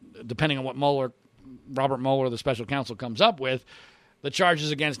 depending on what Robert Mueller, the special counsel, comes up with, the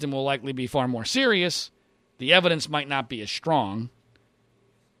charges against him will likely be far more serious. The evidence might not be as strong.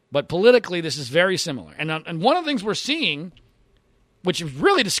 But politically, this is very similar. And one of the things we're seeing, which is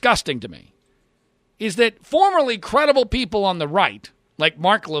really disgusting to me, is that formerly credible people on the right, like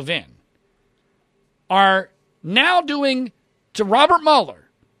Mark Levin, are now doing to Robert Mueller,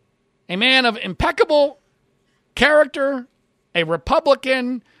 a man of impeccable character, a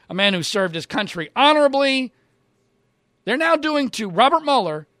Republican, a man who served his country honorably. They're now doing to Robert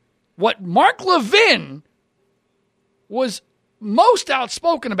Mueller what Mark Levin was most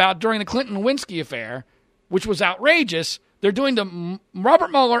outspoken about during the Clinton-Lewinsky affair, which was outrageous, They're doing to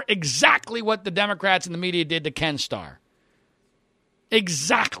Robert Mueller exactly what the Democrats and the media did to Ken Starr.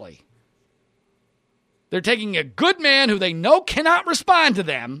 Exactly. They're taking a good man who they know cannot respond to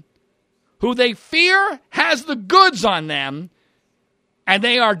them, who they fear has the goods on them, and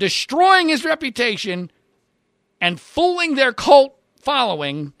they are destroying his reputation and fooling their cult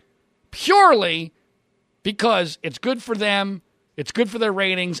following purely because it's good for them, it's good for their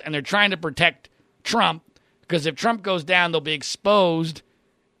ratings, and they're trying to protect Trump, because if Trump goes down, they'll be exposed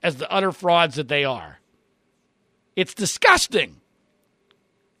as the utter frauds that they are. It's disgusting.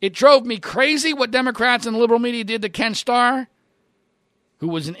 It drove me crazy what Democrats and the liberal media did to Ken Starr, who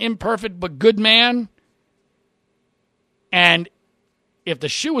was an imperfect but good man. And if the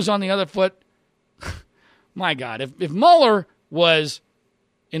shoe was on the other foot, my God, if Mueller was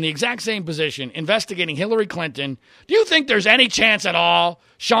in the exact same position investigating Hillary Clinton, do you think there's any chance at all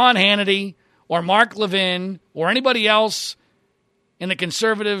Sean Hannity or Mark Levin or anybody else in the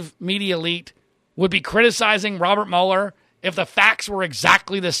conservative media elite would be criticizing Robert Mueller if the facts were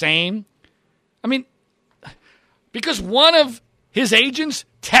exactly the same? I mean, because one of his agents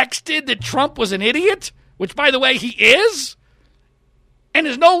texted that Trump was an idiot, which, by the way, he is, and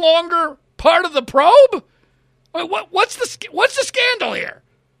is no longer part of the probe? I mean, what's the scandal here?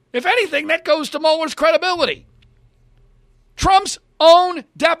 If anything, that goes to Mueller's credibility. Trump's own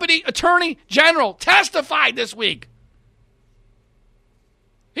deputy attorney general testified this week.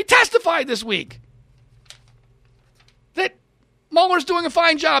 He testified this week that Mueller's doing a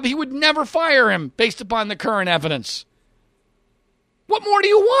fine job. He would never fire him based upon the current evidence. What more do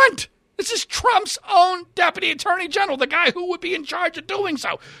you want? This is Trump's own deputy attorney general, the guy who would be in charge of doing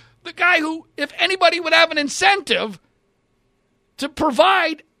so. The guy who, if anybody would have an incentive to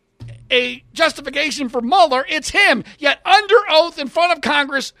provide a justification for Mueller, it's him. Yet under oath in front of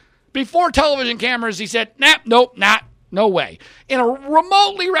Congress, before television cameras, he said, no way. In a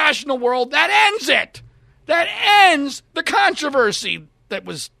remotely rational world, that ends it. That ends the controversy that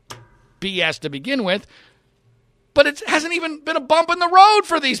was BS to begin with. But it hasn't even been a bump in the road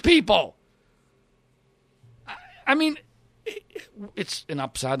for these people. I mean, it's an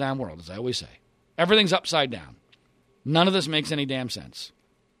upside-down world, as I always say. Everything's upside down. None of this makes any damn sense.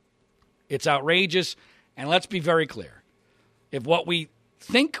 It's outrageous, and let's be very clear. If what we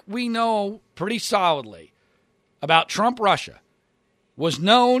think we know pretty solidly about Trump-Russia was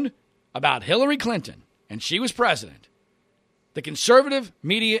known about Hillary Clinton, and she was president, the conservative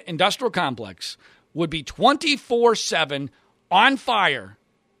media industrial complex would be 24/7 on fire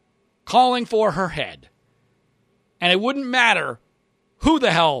calling for her head. And it wouldn't matter who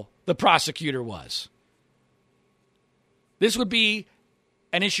the hell the prosecutor was. This would be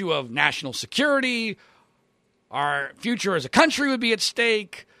an issue of national security. Our future as a country would be at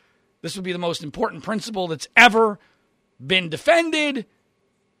stake. This would be the most important principle that's ever been defended.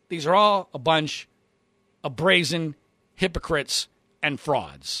 These are all a bunch of brazen hypocrites and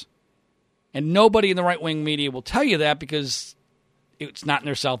frauds. And nobody in the right-wing media will tell you that because it's not in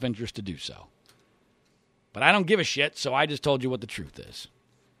their self-interest to do so. But I don't give a shit, so I just told you what the truth is.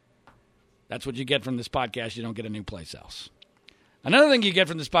 That's what you get from this podcast. You don't get any place else. Another thing you get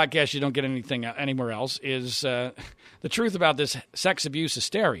from this podcast you don't get anything anywhere else is the truth about this sex abuse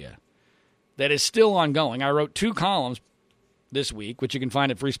hysteria that is still ongoing. I wrote 2 columns this week, which you can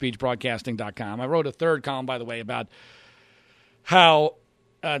find at freespeechbroadcasting.com. I wrote a third column, by the way, about how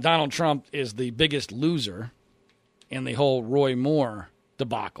Donald Trump is the biggest loser in the whole Roy Moore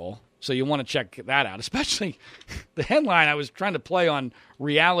debacle. So you want to check that out, especially the headline I was trying to play on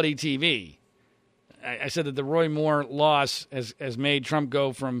reality TV. I said that the Roy Moore loss has made Trump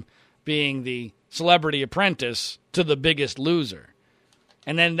go from being the celebrity apprentice to the biggest loser.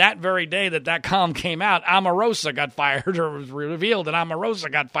 And then that very day that column came out, Omarosa got fired, or was revealed that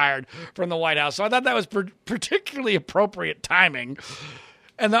Omarosa got fired from the White House. So I thought that was particularly appropriate timing.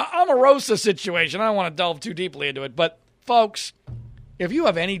 And the Omarosa situation, I don't want to delve too deeply into it, but folks, if you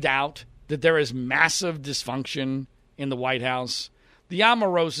have any doubt that there is massive dysfunction in the White House, the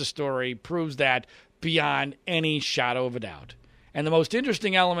Omarosa story proves that beyond any shadow of a doubt. And the most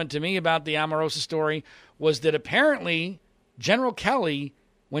interesting element to me about the Omarosa story was that apparently General Kelly,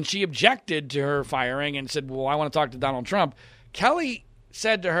 when she objected to her firing and said, well, I want to talk to Donald Trump, Kelly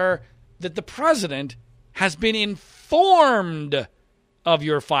said to her that the president has been informed of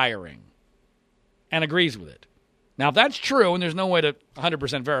your firing and agrees with it. Now, if that's true, and there's no way to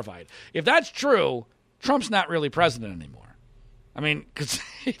 100% verify it, if that's true, Trump's not really president anymore. I mean, because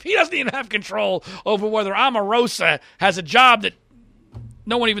if he doesn't even have control over whether Omarosa has a job that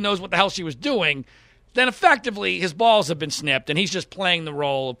no one even knows what the hell she was doing, then effectively his balls have been snipped and he's just playing the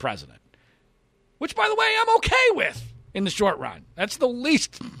role of president. Which, by the way, I'm okay with. in the short run. That's the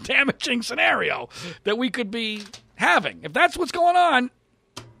least damaging scenario that we could be having. If that's what's going on,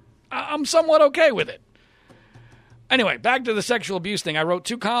 I'm somewhat okay with it. Anyway, back to the sexual abuse thing. I wrote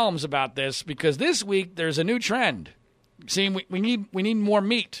 2 columns about this because this week there's a new trend. See, we need more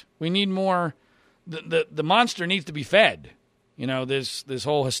meat. We need more. The monster needs to be fed. You know, this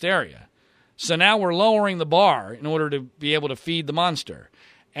whole hysteria. So now we're lowering the bar in order to be able to feed the monster.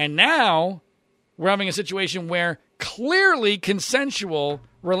 And now we're having a situation where clearly consensual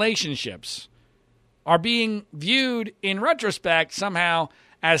relationships are being viewed in retrospect somehow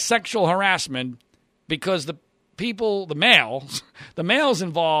as sexual harassment because the males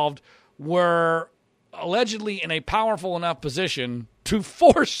involved were allegedly in a powerful enough position to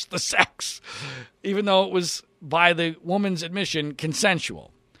force the sex, even though it was, by the woman's admission,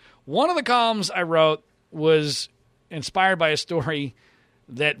 consensual. One of the columns I wrote was inspired by a story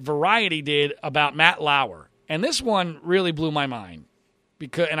that Variety did about Matt Lauer. And this one really blew my mind,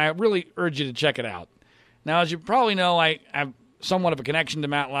 and I really urge you to check it out. Now, as you probably know, I have somewhat of a connection to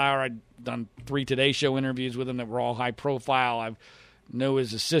Matt Lauer. I've done 3 Today Show interviews with him that were all high profile. I know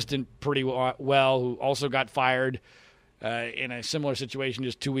his assistant pretty well, who also got fired in a similar situation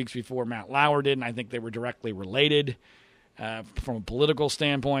just 2 weeks before Matt Lauer did, and I think they were directly related from a political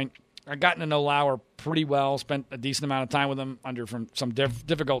standpoint. I've gotten to know Lauer pretty well, spent a decent amount of time with him under some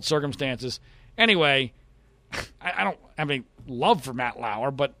difficult circumstances. Anyway, I don't have any love for Matt Lauer,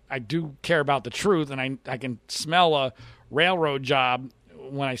 but I do care about the truth, and I can smell a railroad job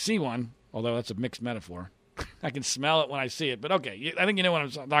when I see one, although that's a mixed metaphor. I can smell it when I see it. But okay, I think you know what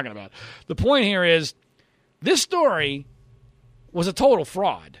I'm talking about. The point here is this story was a total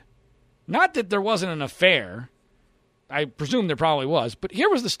fraud. Not that there wasn't an affair. I presume there probably was. But here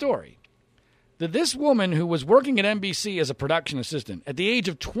was the story. That this woman who was working at NBC as a production assistant at the age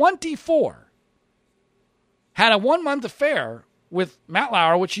of 24 had a 1-month affair with Matt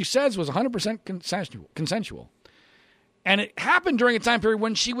Lauer, which she says was 100% consensual. And it happened during a time period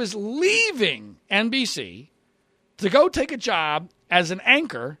when she was leaving NBC to go take a job as an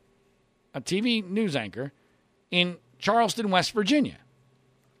anchor, a TV news anchor, in Charleston, West Virginia.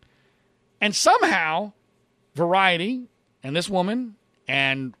 And somehow, Variety and this woman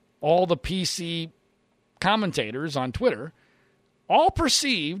and all the PC commentators on Twitter all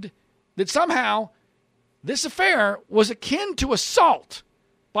perceived that somehow this affair was akin to assault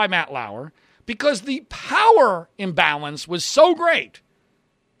by Matt Lauer, because the power imbalance was so great.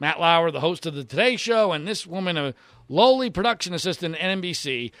 Matt Lauer, the host of the Today Show, and this woman, a lowly production assistant at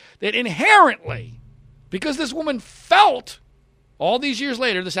NBC, that inherently, because this woman felt, all these years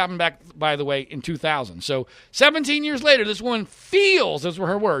later, this happened back, by the way, in 2000. So 17 years later, this woman feels, those were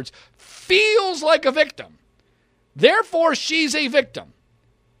her words, feels like a victim. Therefore, she's a victim.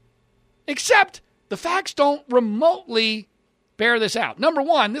 Except the facts don't remotely bear this out. Number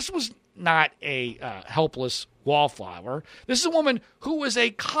one, this was not a helpless wallflower. This is a woman who was a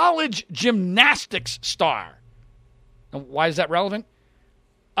college gymnastics star. And why is that relevant?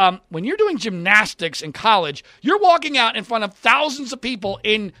 When you're doing gymnastics in college, you're walking out in front of thousands of people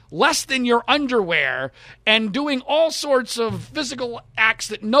in less than your underwear and doing all sorts of physical acts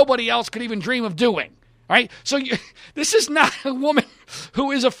that nobody else could even dream of doing. All right? So this is not a woman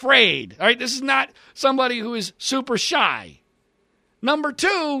who is afraid. All right? This is not somebody who is super shy. Number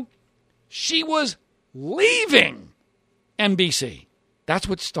two, she was leaving NBC. That's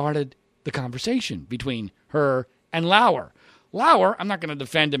what started the conversation between her and Lauer. Lauer, I'm not going to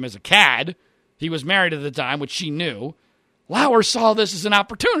defend him as a cad. He was married at the time, which she knew. Lauer saw this as an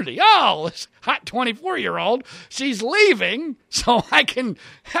opportunity. Oh, this hot 24-year-old, she's leaving so I can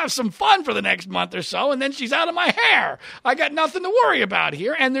have some fun for the next month or so, and then she's out of my hair. I got nothing to worry about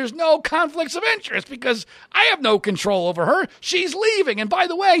here, and there's no conflicts of interest because I have no control over her. She's leaving, and by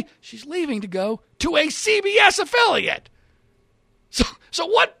the way, she's leaving to go to a CBS affiliate. So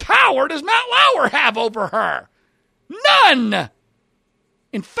what power does Matt Lauer have over her? None!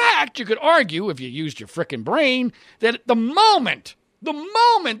 In fact, you could argue, if you used your frickin' brain, that at the moment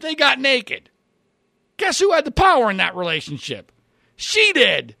they got naked, guess who had the power in that relationship? She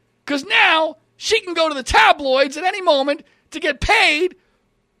did. Because now she can go to the tabloids at any moment to get paid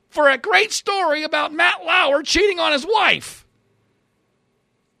for a great story about Matt Lauer cheating on his wife.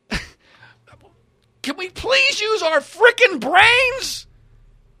 Can we please use our frickin' brains?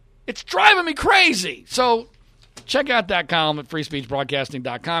 It's driving me crazy. So check out that column at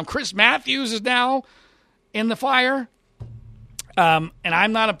freespeechbroadcasting.com. Chris Matthews is now in the fire. And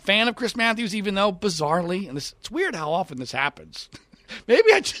I'm not a fan of Chris Matthews, even though, bizarrely, and it's weird how often this happens.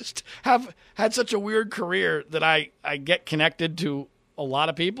 Maybe I just have had such a weird career that I get connected to a lot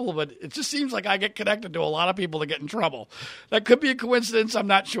of people, but it just seems like I get connected to a lot of people that get in trouble. That could be a coincidence. I'm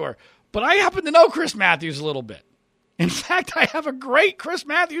not sure. But I happen to know Chris Matthews a little bit. In fact, I have a great Chris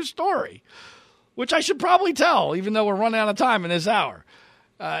Matthews story, which I should probably tell, even though we're running out of time in this hour.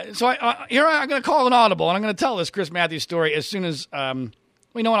 So I'm going to call an audible, and I'm going to tell this Chris Matthews story as soon as,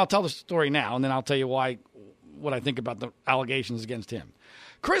 you know what, I'll tell the story now, and then I'll tell you what I think about the allegations against him.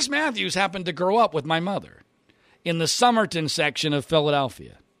 Chris Matthews happened to grow up with my mother in the Somerton section of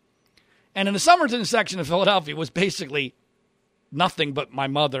Philadelphia. And in the Somerton section of Philadelphia was basically nothing but my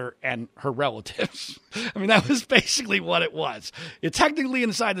mother and her relatives. I mean, that was basically what it was. It's technically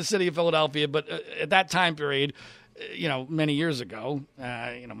inside the city of Philadelphia, but at that time period, many years ago,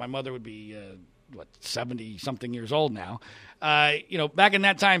 my mother would be, 70-something years old now. Back in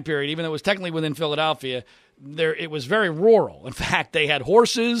that time period, even though it was technically within Philadelphia, it was very rural. In fact, they had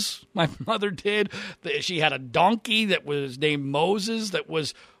horses, my mother did. She had a donkey that was named Moses that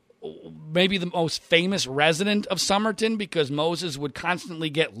was maybe the most famous resident of Somerton because Moses would constantly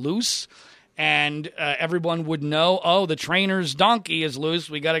get loose and everyone would know, the trainer's donkey is loose.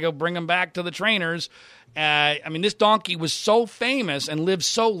 We got to go bring him back to the trainers. This donkey was so famous and lived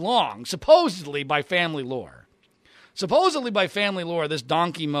so long, supposedly by family lore. This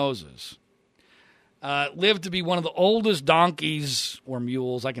donkey Moses lived to be one of the oldest donkeys or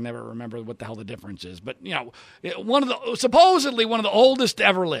mules. I can never remember what the hell the difference is. But, supposedly one of the oldest to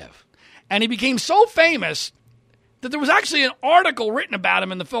ever live. And he became so famous that there was actually an article written about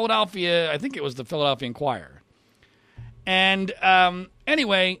him in the Philadelphia, I think it was the Philadelphia Inquirer. And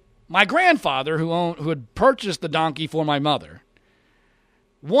anyway, my grandfather, who had purchased the donkey for my mother,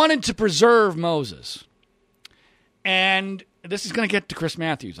 wanted to preserve Moses. And this is going to get to Chris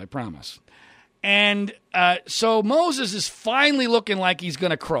Matthews, I promise. And so Moses is finally looking like he's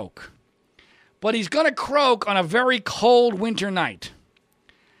going to croak. But he's going to croak on a very cold winter night.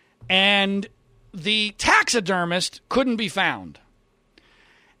 And the taxidermist couldn't be found.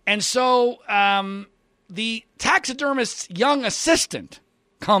 And so the taxidermist's young assistant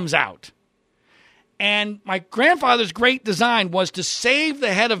comes out. And my grandfather's great design was to save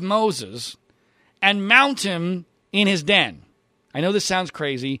the head of Moses and mount him in his den. I know this sounds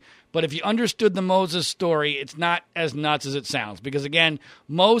crazy, but if you understood the Moses story, it's not as nuts as it sounds. Because, again,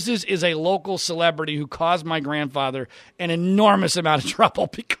 Moses is a local celebrity who caused my grandfather an enormous amount of trouble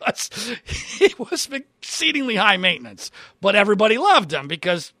because he was exceedingly high maintenance. But everybody loved him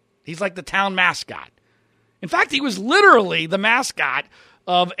because he's like the town mascot. In fact, he was literally the mascot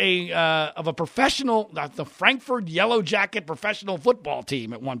of a professional, the Frankfurt Yellow Jacket professional football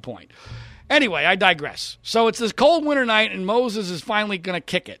team at one point. Anyway, I digress. So it's this cold winter night, and Moses is finally going to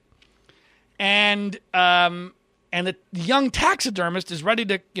kick it. And the young taxidermist is ready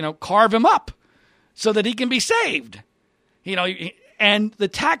to, carve him up so that he can be saved. And the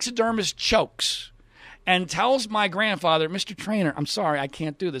taxidermist chokes and tells my grandfather, Mr. Trainer, I'm sorry, I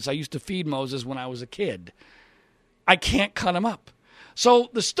can't do this. I used to feed Moses when I was a kid. I can't cut him up. So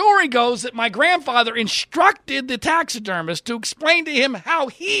the story goes that my grandfather instructed the taxidermist to explain to him how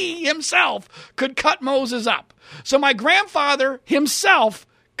he himself could cut Moses up. So my grandfather himself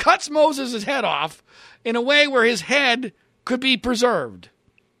cuts Moses' head off in a way where his head could be preserved.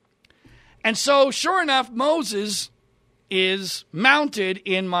 And so, sure enough, Moses is mounted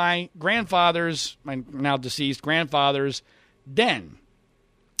in my now deceased grandfather's den,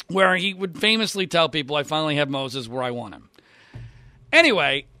 where he would famously tell people, I finally have Moses where I want him.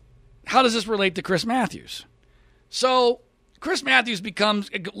 Anyway, how does this relate to Chris Matthews? So Chris Matthews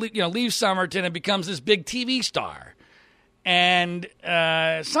leaves Somerton and becomes this big TV star. And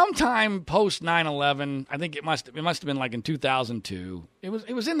sometime post 9/11, I think it must have been like in 2002. It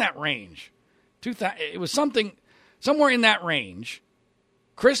was in that range. It was somewhere in that range.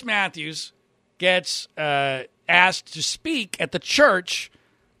 Chris Matthews gets asked to speak at the church,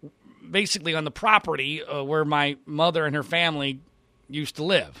 basically on the property where my mother and her family used to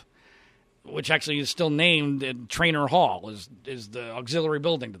live, which actually is still named Trainer Hall, is the auxiliary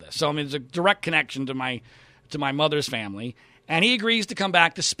building to this. So there's a direct connection to my mother's family, and he agrees to come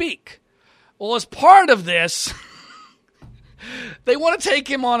back to speak. Well, as part of this, they want to take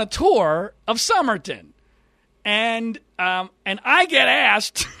him on a tour of Somerton, and I get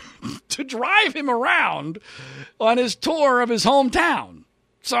asked to drive him around on his tour of his hometown.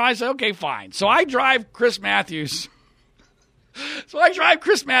 So I say, okay, fine. So I drive Chris Matthews.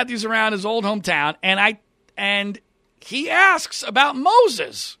 Around his old hometown, and he asks about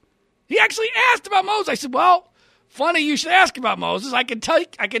Moses. He actually asked about Moses. I said, well, funny you should ask about Moses. I can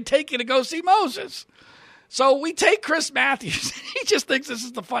take you to go see Moses. So we take Chris Matthews. He just thinks this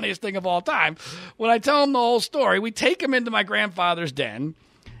is the funniest thing of all time. When I tell him the whole story, we take him into my grandfather's den.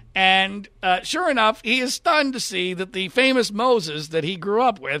 And sure enough, he is stunned to see that the famous Moses that he grew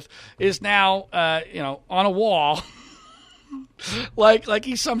up with is now, on a wall, like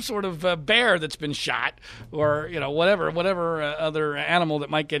he's some sort of bear that's been shot, or whatever other animal that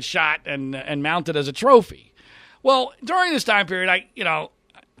might get shot and mounted as a trophy. Well, during this time period,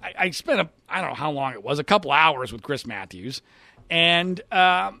 I spent I don't know how long it was, a couple hours with Chris Matthews. And,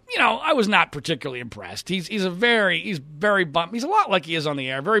 I was not particularly impressed. He's very he's a lot like he is on the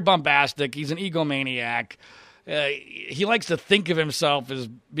air, very bombastic. He's an egomaniac. He likes to think of himself as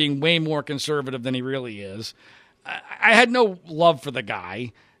being way more conservative than he really is. I had no love for the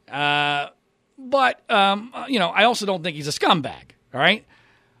guy. But I also don't think he's a scumbag. All right.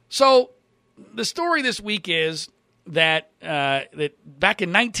 So the story this week is that back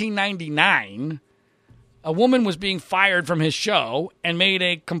in 1999, a woman was being fired from his show and made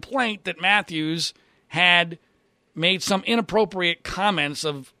a complaint that Matthews had made some inappropriate comments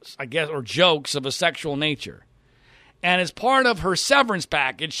or jokes of a sexual nature. And as part of her severance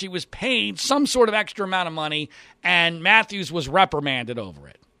package, she was paid some sort of extra amount of money, and Matthews was reprimanded over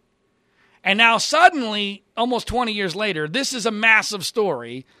it. And now suddenly, almost 20 years later, this is a massive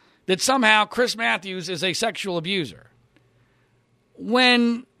story that somehow Chris Matthews is a sexual abuser.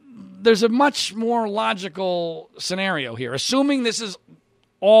 When there's a much more logical scenario here, assuming this is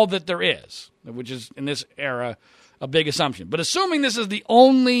all that there is, which is in this era a big assumption. But assuming this is the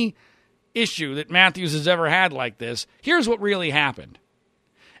only issue that Matthews has ever had like this, here's what really happened.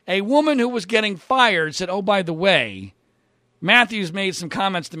 A woman who was getting fired said, oh, by the way, Matthews made some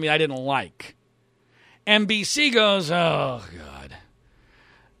comments to me I didn't like. NBC goes, oh, God.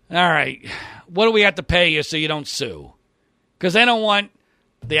 All right, what do we have to pay you so you don't sue? Because they don't want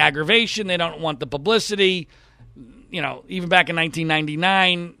the aggravation, they don't want the publicity. Even back in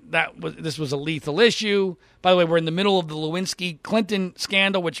 1999, this was a lethal issue. By the way, we're in the middle of the Lewinsky-Clinton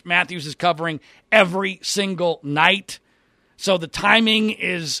scandal, which Matthews is covering every single night. So the timing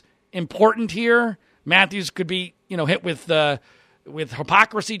is important here. Matthews could be, hit with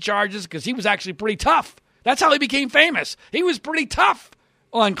hypocrisy charges because he was actually pretty tough. That's how he became famous. He was pretty tough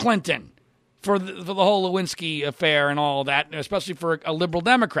on Clinton for the whole Lewinsky affair and all that, especially for a liberal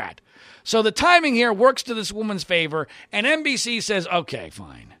Democrat. So the timing here works to this woman's favor, and NBC says, okay,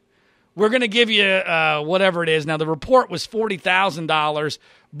 fine. We're going to give you whatever it is. Now, the report was $40,000,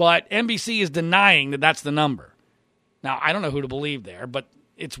 but NBC is denying that that's the number. Now, I don't know who to believe there, but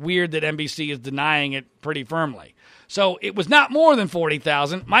it's weird that NBC is denying it pretty firmly. So it was not more than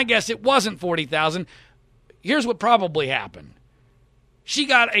 $40,000. My guess, it wasn't $40,000. Here's what probably happened. She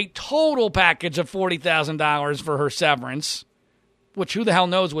got a total package of $40,000 for her severance, which who the hell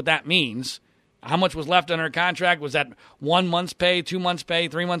knows what that means. How much was left on her contract? Was that 1 month's pay, 2 months' pay,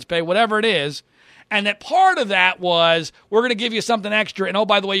 3 months' pay, whatever it is? And that part of that was, we're going to give you something extra. And, oh,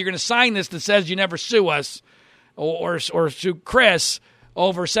 by the way, you're going to sign this that says you never sue us or sue Chris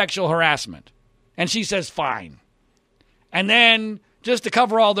over sexual harassment. And she says, fine. And then, just to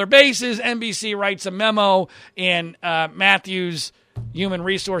cover all their bases, NBC writes a memo in Matthews' human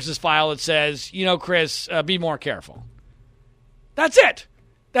resources file that says, Chris, be more careful. That's it.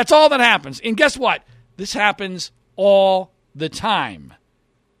 That's all that happens. And guess what? This happens all the time.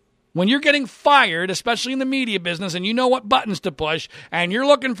 When you're getting fired, especially in the media business, and you know what buttons to push, and you're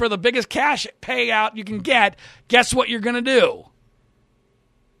looking for the biggest cash payout you can get, guess what you're going to do?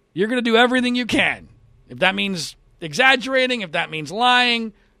 You're going to do everything you can. If that means exaggerating, if that means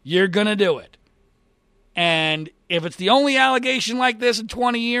lying, you're going to do it. And if it's the only allegation like this in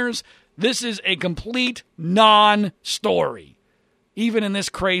 20 years, this is a complete non-story, even in this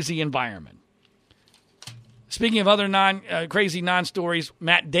crazy environment. Speaking of other crazy non-stories,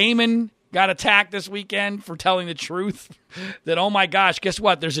 Matt Damon got attacked this weekend for telling the truth. That, oh my gosh, guess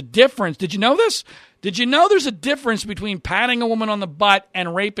what? There's a difference. Did you know this? Did you know there's a difference between patting a woman on the butt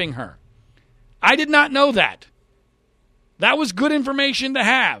and raping her? I did not know that. That was good information to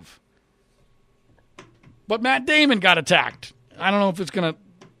have. But Matt Damon got attacked. I don't know if it's going to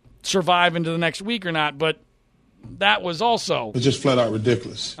survive into the next week or not, but that was also... It's just flat out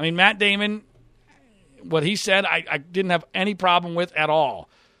ridiculous. I mean, Matt Damon, what he said, I didn't have any problem with at all.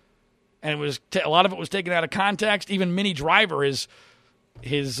 And it was a lot of it was taken out of context. Even Minnie Driver, his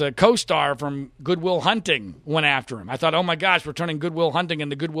co-star from Good Will Hunting, went after him. I thought, oh my gosh, we're turning Good Will Hunting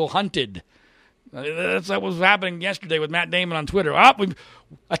into Good Will Hunted. That's what was happening yesterday with Matt Damon on Twitter.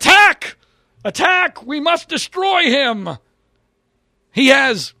 Attack! Attack! We must destroy him! He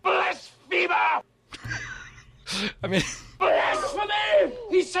has... Blasphemer! I mean... Blasphemy!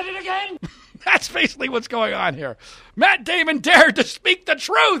 He said it again! That's basically what's going on here. Matt Damon dared to speak the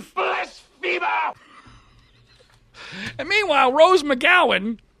truth. Blasphemer! And meanwhile, Rose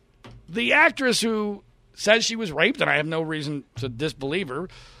McGowan, the actress who says she was raped, and I have no reason to disbelieve her,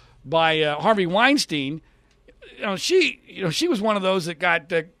 by Harvey Weinstein, she was one of those that got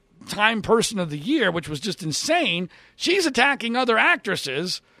the Time Person of the Year, which was just insane. She's attacking other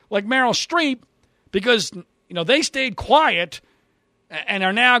actresses like Meryl Streep because they stayed quiet and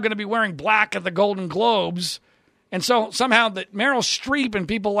are now going to be wearing black at the Golden Globes. And so somehow that Meryl Streep and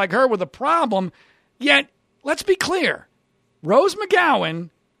people like her were the problem. Yet, let's be clear, Rose McGowan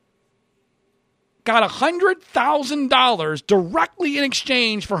got $100,000 directly in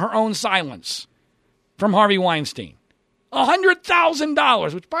exchange for her own silence from Harvey Weinstein.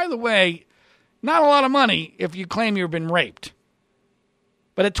 $100,000, which, by the way, not a lot of money if you claim you've been raped.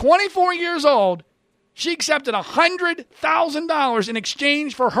 But at 24 years old, she accepted $100,000 in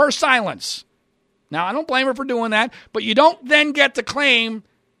exchange for her silence. Now, I don't blame her for doing that, but you don't then get to claim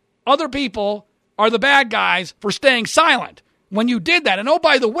other people are the bad guys for staying silent when you did that. And oh,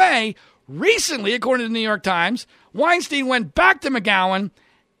 by the way, recently, according to the New York Times, Weinstein went back to McGowan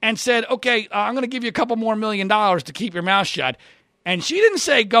and said, okay, I'm going to give you a couple more $1 million to keep your mouth shut. And she didn't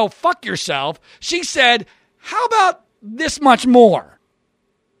say, go fuck yourself. She said, how about this much more?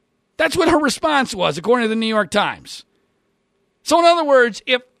 That's what her response was, according to the New York Times. So in other words,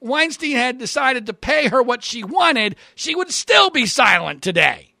 if Weinstein had decided to pay her what she wanted, she would still be silent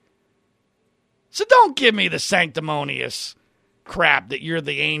today. So don't give me the sanctimonious crap that you're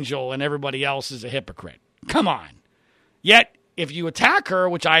the angel and everybody else is a hypocrite. Come on. Yet, if you attack her,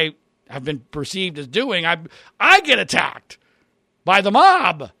 which I have been perceived as doing, I get attacked by the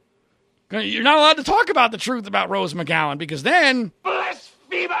mob. You're not allowed to talk about the truth about Rose McGowan because then...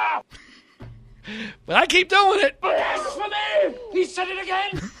 Blasphemer! But I keep doing it. Blasphemy! He said it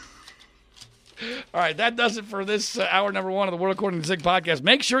again! All right, that does it for this hour number 1 of the World According to Zig podcast.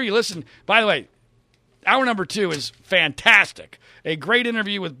 Make sure you listen. By the way, hour number 2 is fantastic. A great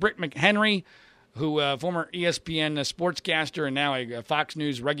interview with Britt McHenry, who former ESPN sportscaster and now a Fox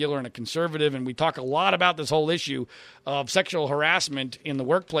News regular and a conservative. And we talk a lot about this whole issue of sexual harassment in the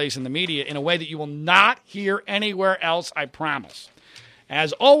workplace and the media in a way that you will not hear anywhere else, I promise.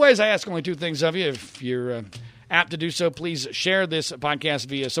 As always, I ask only 2 things of you. If you're apt to do so, please share this podcast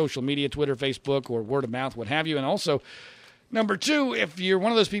via social media, Twitter, Facebook, or word of mouth, what have you. And also, number 2, if you're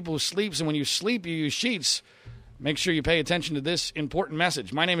one of those people who sleeps and when you sleep you use sheets, make sure you pay attention to this important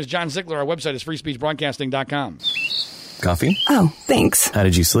message. My name is John Ziegler. Our website is freespeechbroadcasting.com. Coffee? Oh, thanks. How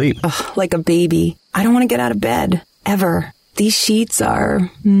did you sleep? Ugh, like a baby. I don't want to get out of bed. Ever. These sheets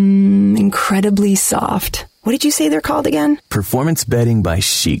are incredibly soft. What did you say they're called again? Performance bedding by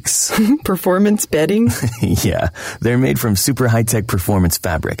Sheiks. Performance bedding? Yeah, they're made from super high-tech performance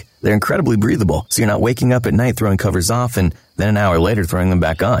fabric. They're incredibly breathable, so you're not waking up at night throwing covers off and then an hour later throwing them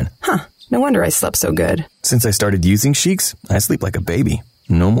back on. Huh, no wonder I slept so good. Since I started using Sheiks, I sleep like a baby.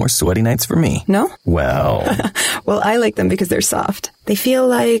 No more sweaty nights for me. No? Well... Well, I like them because they're soft. They feel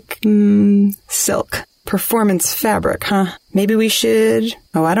like, silk. Performance fabric, huh? Maybe we should...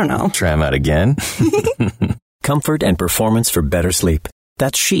 Oh, I don't know. Try them out again? Comfort and performance for better sleep.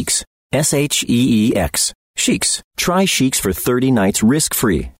 That's Sheiks. S-H-E-E-X. Sheiks. Try Sheiks for 30 nights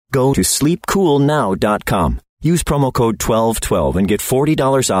risk-free. Go to sleepcoolnow.com. Use promo code 1212 and get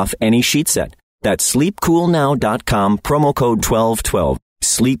 $40 off any sheet set. That's sleepcoolnow.com, promo code 1212.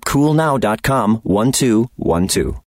 Sleepcoolnow.com, 1212.